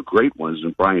lost two great ones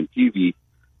in Brian Peavy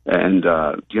and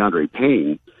DeAndre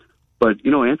Payne. But,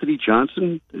 Anthony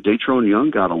Johnson, Datrone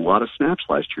Young got a lot of snaps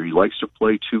last year. He likes to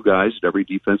play two guys at every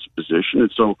defensive position,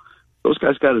 and so those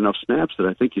guys got enough snaps that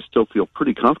I think you still feel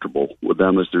pretty comfortable with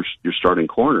them as your starting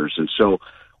corners. And so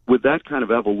with that kind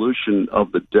of evolution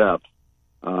of the depth,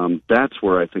 that's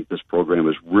where I think this program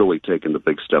has really taken the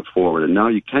big step forward. And now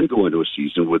you can go into a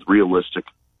season with realistic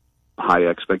high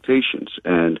expectations.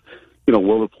 And,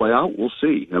 will it play out? We'll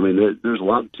see. There's a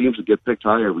lot of teams that get picked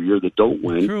high every year that don't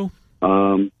win. True.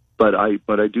 But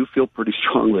I do feel pretty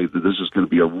strongly that this is going to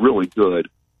be a really good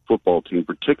football team,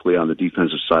 particularly on the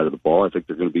defensive side of the ball. I think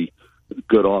they're going to be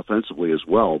good offensively as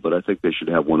well, but I think they should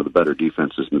have one of the better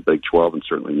defenses in the Big 12 and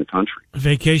certainly in the country.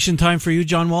 Vacation time for you,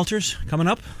 John Walters, coming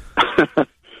up?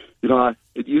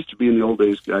 it used to be in the old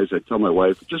days, guys, I'd tell my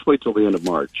wife, just wait till the end of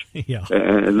March. Yeah.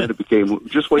 And then it became,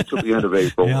 just wait till the end of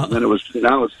April. Yeah. And then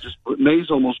now it's just, May's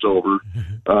almost over.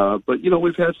 But,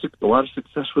 we've had a lot of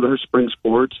success with our spring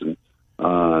sports. And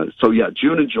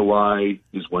June and July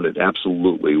is when it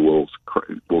absolutely will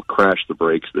crash the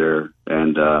brakes there.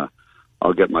 And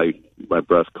I'll get my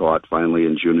breath caught finally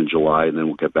in June and July, and then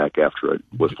we'll get back after it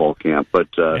with fall camp. But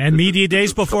and media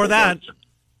days before that. Months.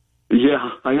 Yeah,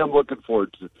 I am looking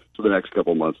forward to the next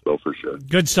couple months, though, for sure.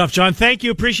 Good stuff, John. Thank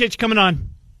you. Appreciate you coming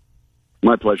on.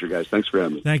 My pleasure, guys. Thanks for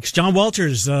having me. Thanks. John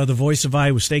Walters, the voice of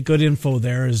Iowa State. Good info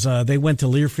there. As they went to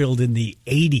Learfield in the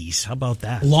 80s. How about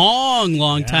that?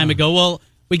 Long time ago. Well,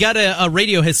 we got a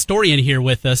radio historian here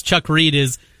with us. Chuck Reed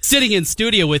is sitting in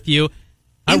studio with you.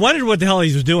 I wondered what the hell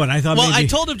he was doing. I thought. Well, I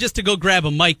told him just to go grab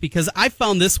a mic because I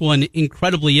found this one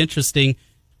incredibly interesting.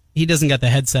 He doesn't got the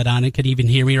headset on. It could even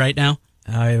hear me right now.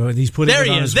 He's putting there it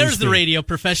on he is. There's the radio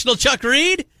professional, Chuck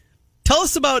Reed. Tell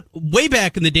us about way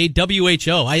back in the day,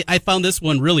 WHO. I found this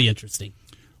one really interesting.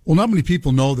 Well, not many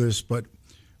people know this, but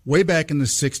way back in the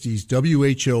 60s,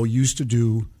 WHO used to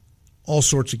do all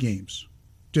sorts of games.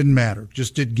 Didn't matter,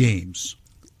 just did games.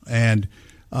 And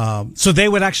so they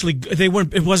would actually,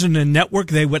 it wasn't a network,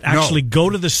 they would actually go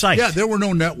to the site. Yeah, there were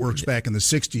no networks back in the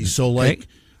 60s.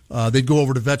 So they'd go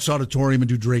over to Vets Auditorium and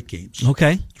do Drake games.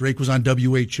 Okay. Drake was on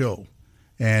WHO.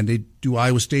 And they'd do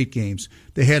Iowa State games.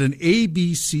 They had an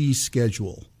ABC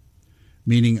schedule,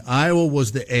 meaning Iowa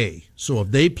was the A. So if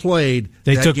they played,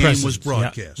 that game was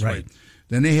broadcast. Yeah, right.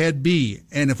 Then they had B.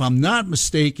 And if I'm not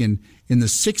mistaken, in the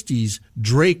 60s,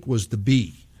 Drake was the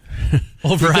B.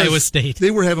 Over Iowa State. They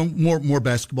were having more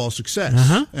basketball success.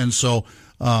 Uh-huh. And so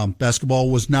basketball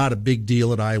was not a big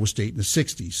deal at Iowa State in the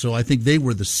 60s. So I think they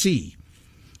were the C.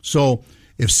 So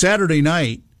if Saturday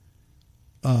night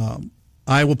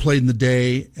Iowa played in the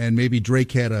day and maybe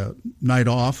Drake had a night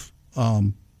off,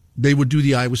 they would do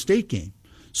the Iowa State game.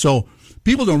 So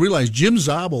people don't realize Jim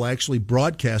Zabel actually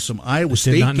broadcast some Iowa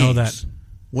State games. I did not know that.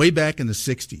 Way back in the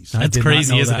 60s. That's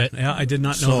crazy, isn't it? Yeah, I did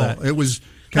not know that. It was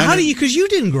how do you, because you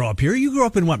didn't grow up here. You grew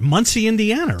up in what, Muncie,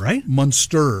 Indiana, right?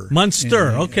 Munster.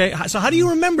 Okay. So how do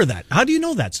you remember that? How do you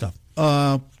know that stuff?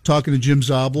 Talking to Jim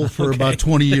Zabel for about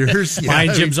 20 years. Yeah,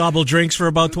 buying Jim Zabel drinks for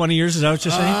about 20 years. Is that what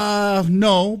you're saying?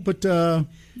 No, but,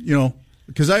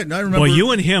 because I remember. Well,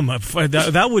 you and him,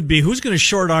 that would be, who's going to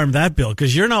short arm that bill?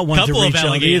 Because you're not one to reach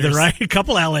out either, right? A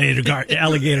couple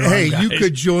alligator Hey, you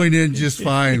could join in just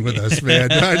fine with us,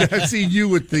 man. I've seen you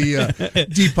with the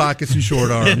deep pockets and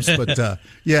short arms. But,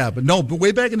 but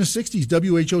way back in the 60s,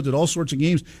 WHO did all sorts of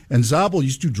games, and Zabel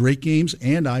used to do Drake games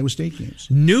and Iowa State games.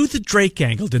 Knew the Drake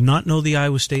angle, did not know the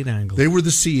Iowa State angle. They were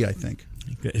the C, I think.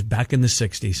 Back in the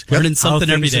 60s. Learning something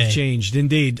every day. Have changed,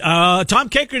 indeed. Tom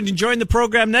Kakert enjoying the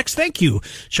program next. Thank you,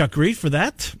 Chuck Reed, for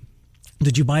that.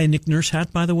 Did you buy a Nick Nurse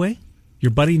hat, by the way?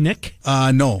 Your buddy Nick?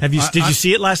 No. Did you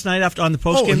see it last night on the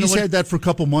post game? He's had that for a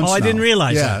couple months now. I didn't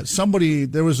realize that. Yeah, somebody,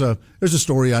 there's a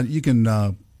story on, you can...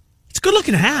 it's a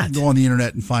good-looking hat. Go on the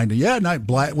internet and find it. Yeah,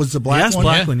 black. Was the black one?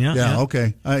 Black one, yeah. Yeah,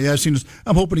 okay. I've seen this.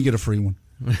 I'm hoping to get a free one.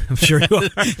 I'm sure you are.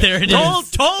 There it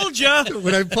is. Told you.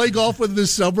 When I play golf with him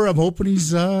this summer, I'm hoping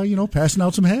he's, passing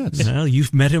out some hats. Well,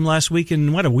 you've met him last week,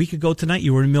 and a week ago tonight,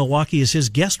 you were in Milwaukee as his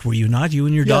guest, were you not? You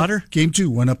and your daughter? Game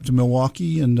 2. Went up to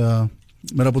Milwaukee and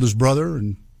met up with his brother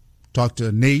and talked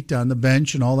to Nate on the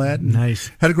bench and all that. And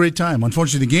nice. Had a great time.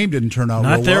 Unfortunately, the game didn't turn out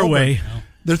not their well. Way.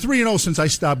 They're 3-0 since I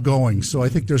stopped going, so I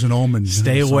think there's an omen.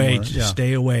 Stay away. Yeah.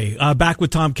 Stay away. Back with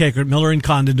Tom Kakert, Miller and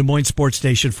Condon, Des Moines Sports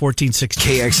Station, 1460.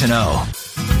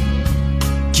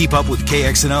 KXNO. Keep up with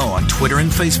KXNO on Twitter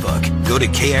and Facebook. Go to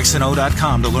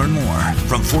KXNO.com to learn more.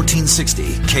 From 1460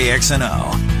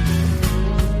 KXNO.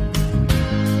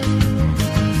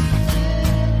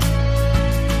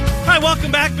 Hi,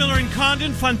 welcome back. Miller and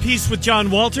Condon, fun piece with John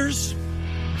Walters,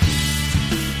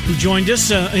 who joined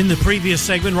us in the previous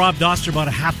segment. Rob Doster about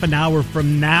a half an hour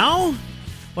from now.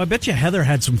 Well, I bet you Heather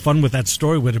had some fun with that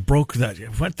story when it broke.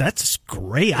 That's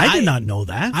great. I did not know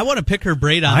that. I want to pick her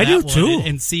braid on that one. I do, too.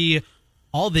 And see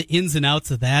all the ins and outs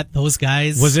of that. Those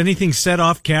guys. Was anything said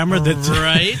off camera that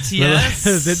right? Yes,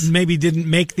 that maybe didn't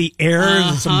make the air?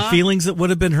 Some feelings that would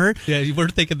have been hurt. Yeah, we're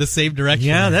thinking the same direction.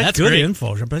 Yeah, that's good great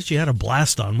info. I bet you had a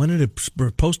blast on. When did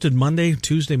it posted? Monday,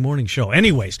 Tuesday morning show.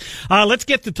 Anyways, let's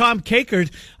get to Tom Kakert.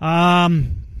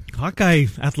 Hawkeye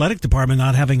Athletic Department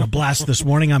not having a blast this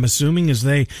morning, I'm assuming, as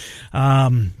they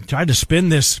tried to spin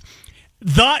this.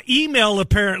 The email,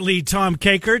 apparently, Tom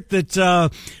Kakert,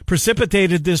 that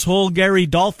precipitated this whole Gary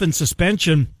Dolphin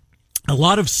suspension A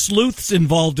lot of sleuths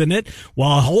involved in it.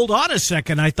 Well, hold on a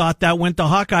second. I thought that went to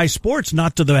Hawkeye Sports,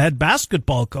 not to the head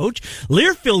basketball coach.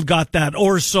 Learfield got that,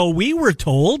 or so we were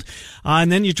told.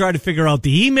 And then you try to figure out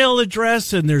the email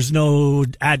address, and there's no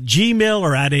at Gmail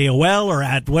or at AOL or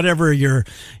at whatever your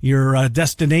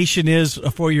destination is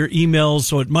for your emails.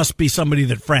 So it must be somebody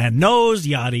that Fran knows,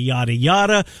 yada, yada,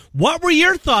 yada. What were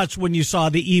your thoughts when you saw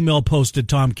the email posted,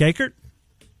 Tom Kakert?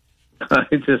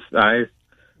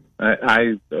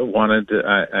 I wanted to.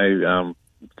 I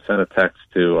sent a text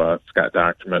to Scott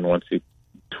Docterman once he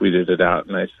tweeted it out,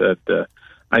 and I said,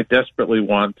 "I desperately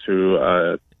want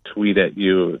to tweet at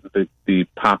you the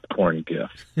popcorn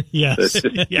gift." Yes,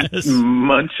 yes,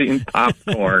 munching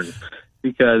popcorn,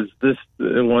 because this.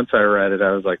 Once I read it,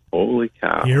 I was like, "Holy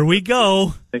cow!" Here we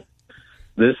go.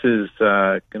 This is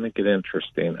going to get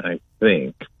interesting, I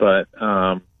think, but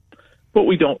what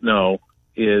we don't know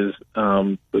is,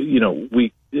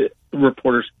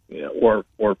 reporters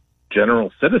or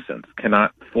general citizens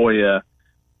cannot FOIA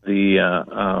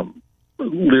the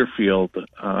Learfield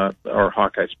or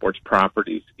Hawkeye Sports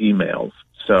Properties emails.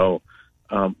 So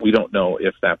we don't know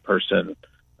if that person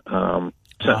sent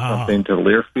something to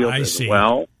Learfield as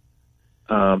well.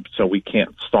 So we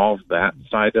can't solve that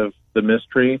side of the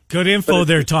mystery. Good info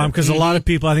there, Tom, because a lot of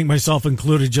people, I think myself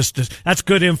included, that's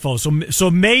good info.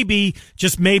 So maybe,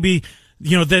 just maybe,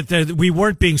 that we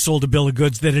weren't being sold a bill of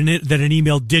goods, that an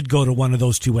email did go to one of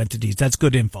those two entities. That's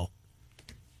good info.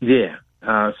 Yeah.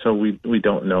 So we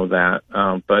don't know that,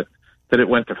 but that it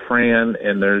went to Fran,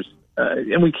 and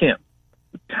and we can't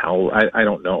tell. I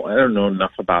don't know. I don't know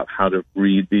enough about how to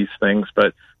read these things,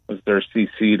 but was there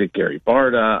CC to Gary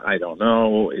Barta? I don't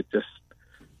know. It just,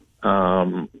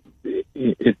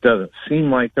 it doesn't seem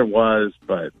like there was,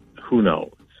 but who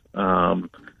knows?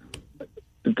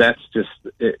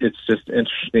 It's just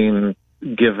interesting,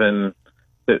 given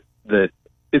that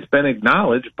it's been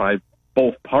acknowledged by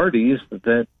both parties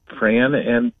that Fran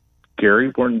and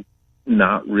Gary were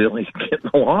not really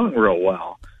getting along real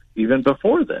well, even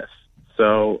before this.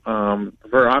 So,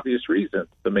 for obvious reasons,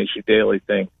 the Macy Daly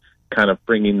thing kind of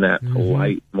bringing that to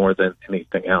light more than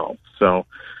anything else. So,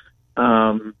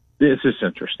 it's just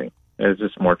interesting. It's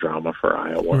just more drama for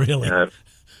Iowa. Really? And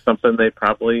something they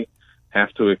probably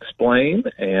have to explain,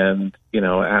 and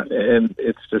and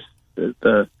it's just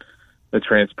the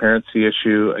transparency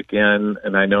issue again.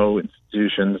 And I know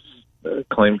institutions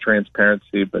claim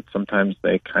transparency, but sometimes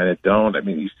they kind of don't. I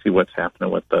mean, you see what's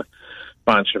happening with the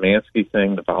Bon Szymanski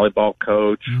thing, the volleyball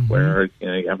coach, where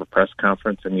you have a press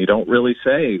conference and you don't really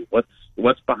say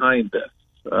what's behind this.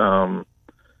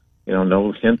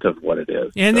 No hint of what it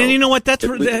is. And then, you know what, that's,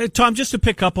 Tom, just to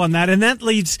pick up on that, and that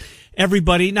leads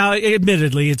everybody, now,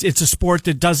 admittedly, it's a sport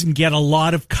that doesn't get a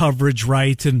lot of coverage,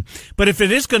 right? But if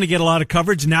it is going to get a lot of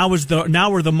coverage, now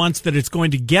are the months that it's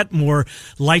going to get more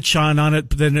light shine on it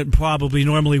than it probably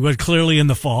normally would, clearly in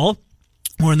the fall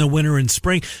or in the winter and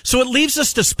spring. So it leaves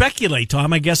us to speculate,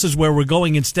 Tom, I guess is where we're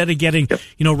going, instead of getting,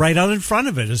 right out in front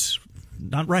of it is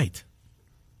not right.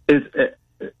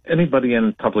 Anybody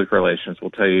in public relations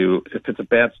will tell you, if it's a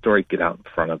bad story, get out in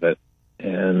front of it.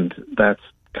 And that's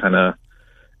kind of,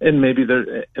 and maybe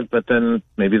there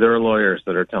are lawyers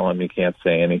that are telling me you can't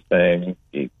say anything,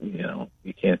 you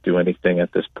can't do anything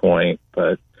at this point.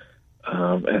 But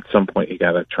at some point you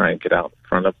got to try and get out in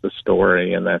front of the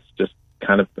story. And that's just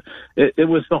kind of, it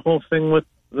was the whole thing with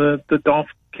the Dolph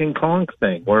King Kong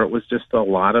thing, where it was just a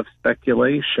lot of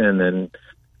speculation and,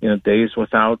 days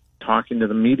without talking to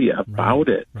the media about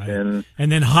it. Right. And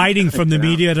then hiding from the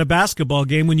media at a basketball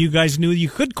game when you guys knew you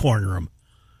could corner them.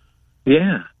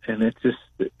 Yeah. And it just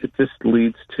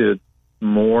leads to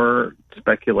more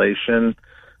speculation,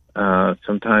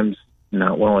 sometimes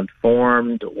not well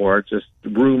informed, or just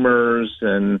rumors.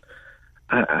 And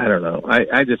I don't know.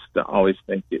 I just always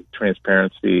think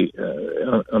transparency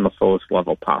on the fullest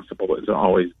level possible is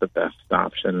always the best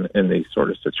option in these sort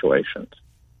of situations.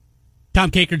 Tom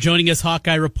Kakert joining us,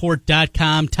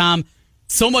 HawkeyeReport.com. Tom,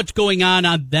 so much going on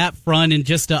that front, and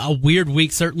just a weird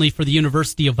week, certainly for the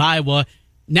University of Iowa.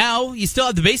 Now, you still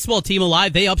have the baseball team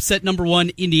alive. They upset number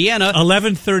 1 Indiana.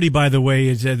 11:30, by the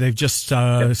way. They've just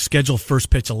scheduled first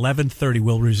pitch. 11:30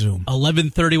 will resume.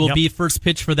 11:30 will be first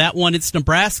pitch for that one. It's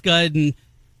Nebraska, and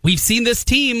we've seen this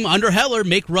team under Heller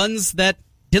make runs that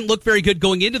didn't look very good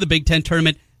going into the Big Ten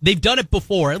tournament. They've done it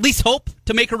before. At least hope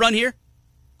to make a run here?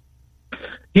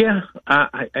 Yeah,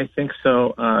 I think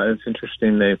so. It's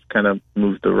interesting. They've kind of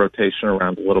moved the rotation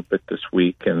around a little bit this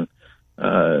week, and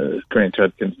Grant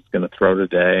Judkins is going to throw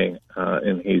today,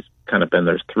 and he's kind of been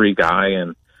their 3 guy,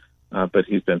 but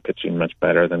he's been pitching much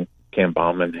better than Cam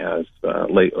Bauman has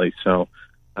lately. So,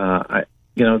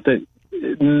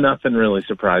 nothing really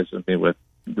surprises me with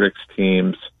Rick's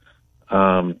teams.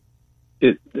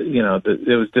 It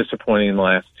was disappointing the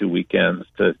last 2 weekends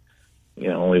to,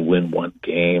 only win one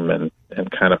game and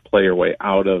kind of play your way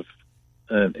out of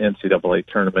an NCAA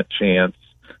tournament chance.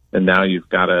 And now you've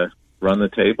got to run the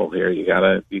table here. You got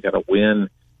to win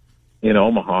in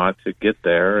Omaha to get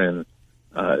there. And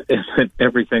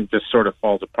everything just sort of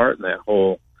falls apart in that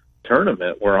whole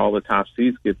tournament where all the top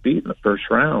seeds get beat in the first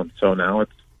round. So now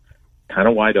it's kind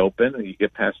of wide open. You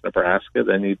get past Nebraska,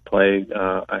 then you play,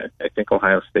 I think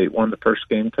Ohio State won the first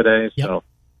game today. Yep. So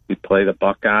you play the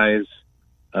Buckeyes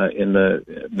in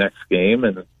the next game,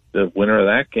 and the winner of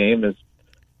that game is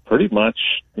pretty much,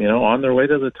 on their way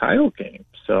to the title game.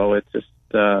 So it's just,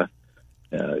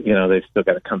 they've still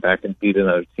got to come back and beat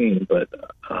another team, but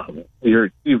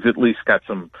you've at least got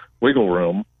some wiggle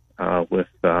room with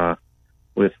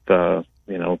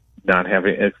not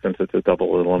having, since it's a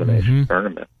double elimination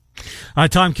tournament.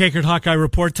 Tom Kakert, Hawkeye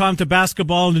Report. Tom, to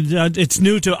basketball, it's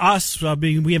new to us.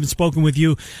 We haven't spoken with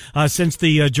you since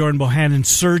the Jordan Bohannon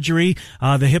surgery,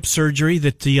 the hip surgery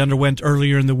that he underwent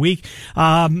earlier in the week.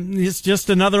 It's just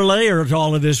another layer to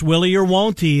all of this. Will he or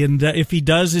won't he? And if he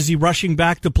does, is he rushing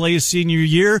back to play his senior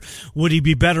year? Would he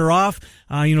be better off,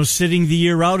 sitting the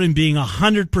year out and being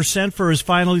 100% for his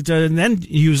final, and then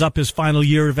use up his final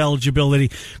year of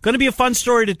eligibility? Going to be a fun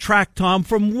story to track, Tom.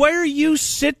 From where you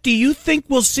sit, do you think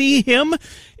we'll see him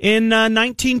in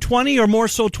 1920 or more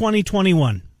so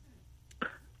 2021?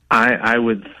 I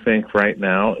would think right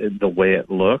now, the way it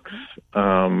looks,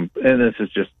 and this is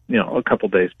just, a couple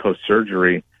days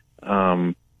post-surgery,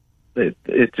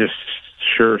 it just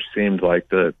sure seemed like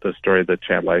the story that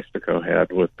Chad Leistikow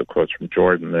had with the quotes from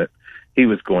Jordan, that he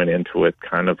was going into it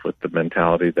kind of with the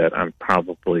mentality that I'm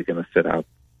probably going to sit out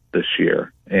this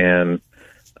year. And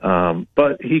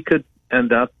but he could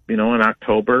end up, in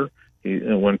October,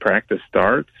 when practice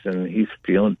starts, and he's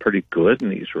feeling pretty good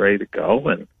and he's ready to go.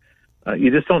 And you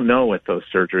just don't know with those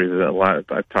surgeries.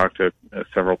 I've talked to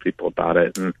several people about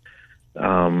it, and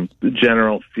the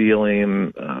general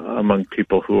feeling among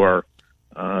people who are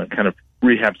kind of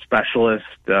rehab specialists,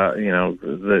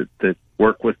 that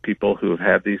work with people who have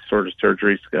had these sort of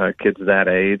surgeries, kids that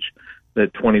age,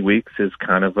 that 20 weeks is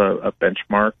kind of a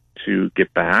benchmark to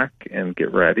get back and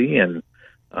get ready. And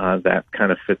that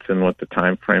kind of fits in with the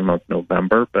time frame of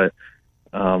November. But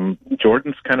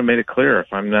Jordan's kind of made it clear,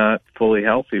 if I'm not fully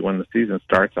healthy when the season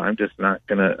starts, I'm not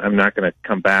gonna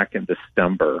come back in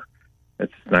December.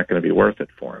 It's not going to be worth it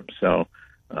for him. So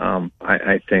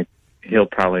I think he'll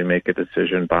probably make a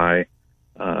decision by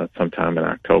sometime in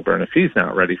October. And if he's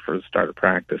not ready for the start of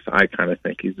practice, I kind of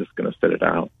think he's just going to sit it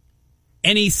out.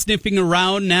 Any sniffing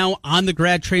around now on the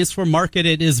grad transfer market?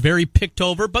 It is very picked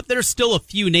over, but there's still a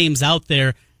few names out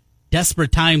there.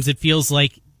 Desperate times, it feels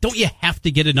like. Don't you have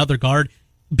to get another guard?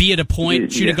 Be it a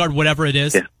point, shooting guard, whatever it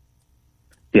is?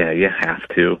 Yeah, you have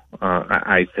to.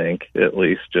 I think, at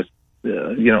least. Just,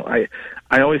 I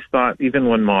always thought, even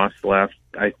when Moss left,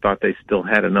 I thought they still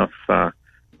had enough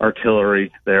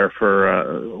artillery there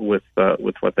for with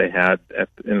what they had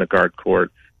in the guard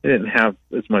court. They didn't have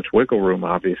as much wiggle room,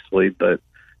 obviously, but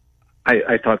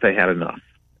I thought they had enough.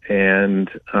 And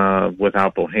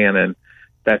without Bohannon,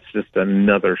 that's just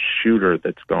another shooter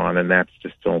that's gone, and that's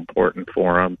just so important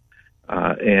for them.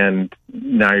 And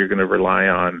now you're going to rely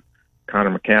on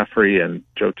Connor McCaffrey and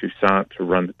Joe Toussaint to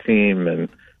run the team. And,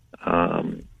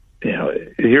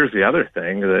 here's the other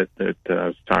thing that I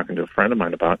was talking to a friend of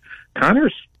mine about.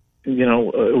 Connor's, it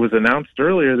was announced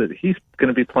earlier that he's going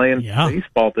to be playing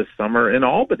baseball this summer in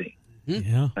Albany.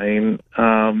 Yeah. I mean,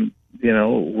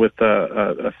 with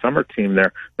a summer team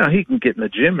there. Now, he can get in the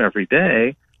gym every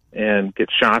day and get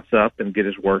shots up and get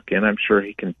his work in. I'm sure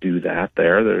he can do that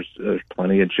there. There's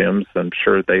plenty of gyms. I'm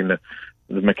sure the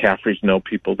McCaffreys know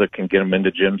people that can get him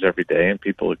into gyms every day and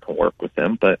people that can work with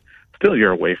him, but still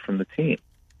you're away from the team.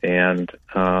 And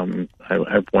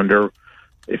I wonder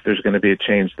if there's going to be a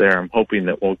change there. I'm hoping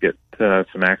that we'll get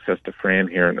some access to Fran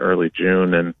here in early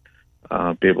June and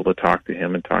be able to talk to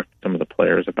him and talk to some of the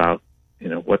players about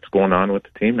what's going on with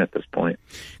the team at this point.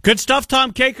 Good stuff,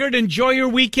 Tom Kakert. Enjoy your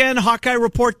weekend.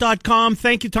 HawkeyeReport.com.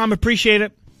 Thank you, Tom. Appreciate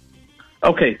it.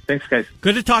 Okay. Thanks, guys.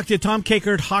 Good to talk to you. Tom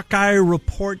Kakert,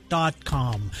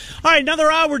 HawkeyeReport.com. All right,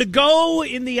 another hour to go.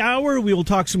 In the hour, we will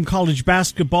talk some college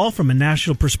basketball from a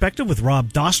national perspective with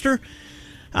Rob Doster.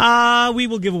 We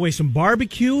will give away some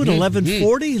barbecue at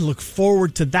 11:40. Look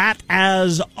forward to that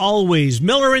as always.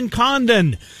 Miller and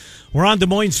Condon. We're on Des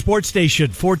Moines Sports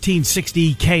Station,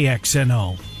 1460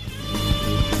 KXNO.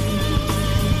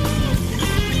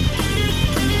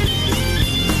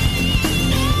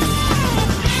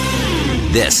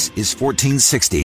 This is 1460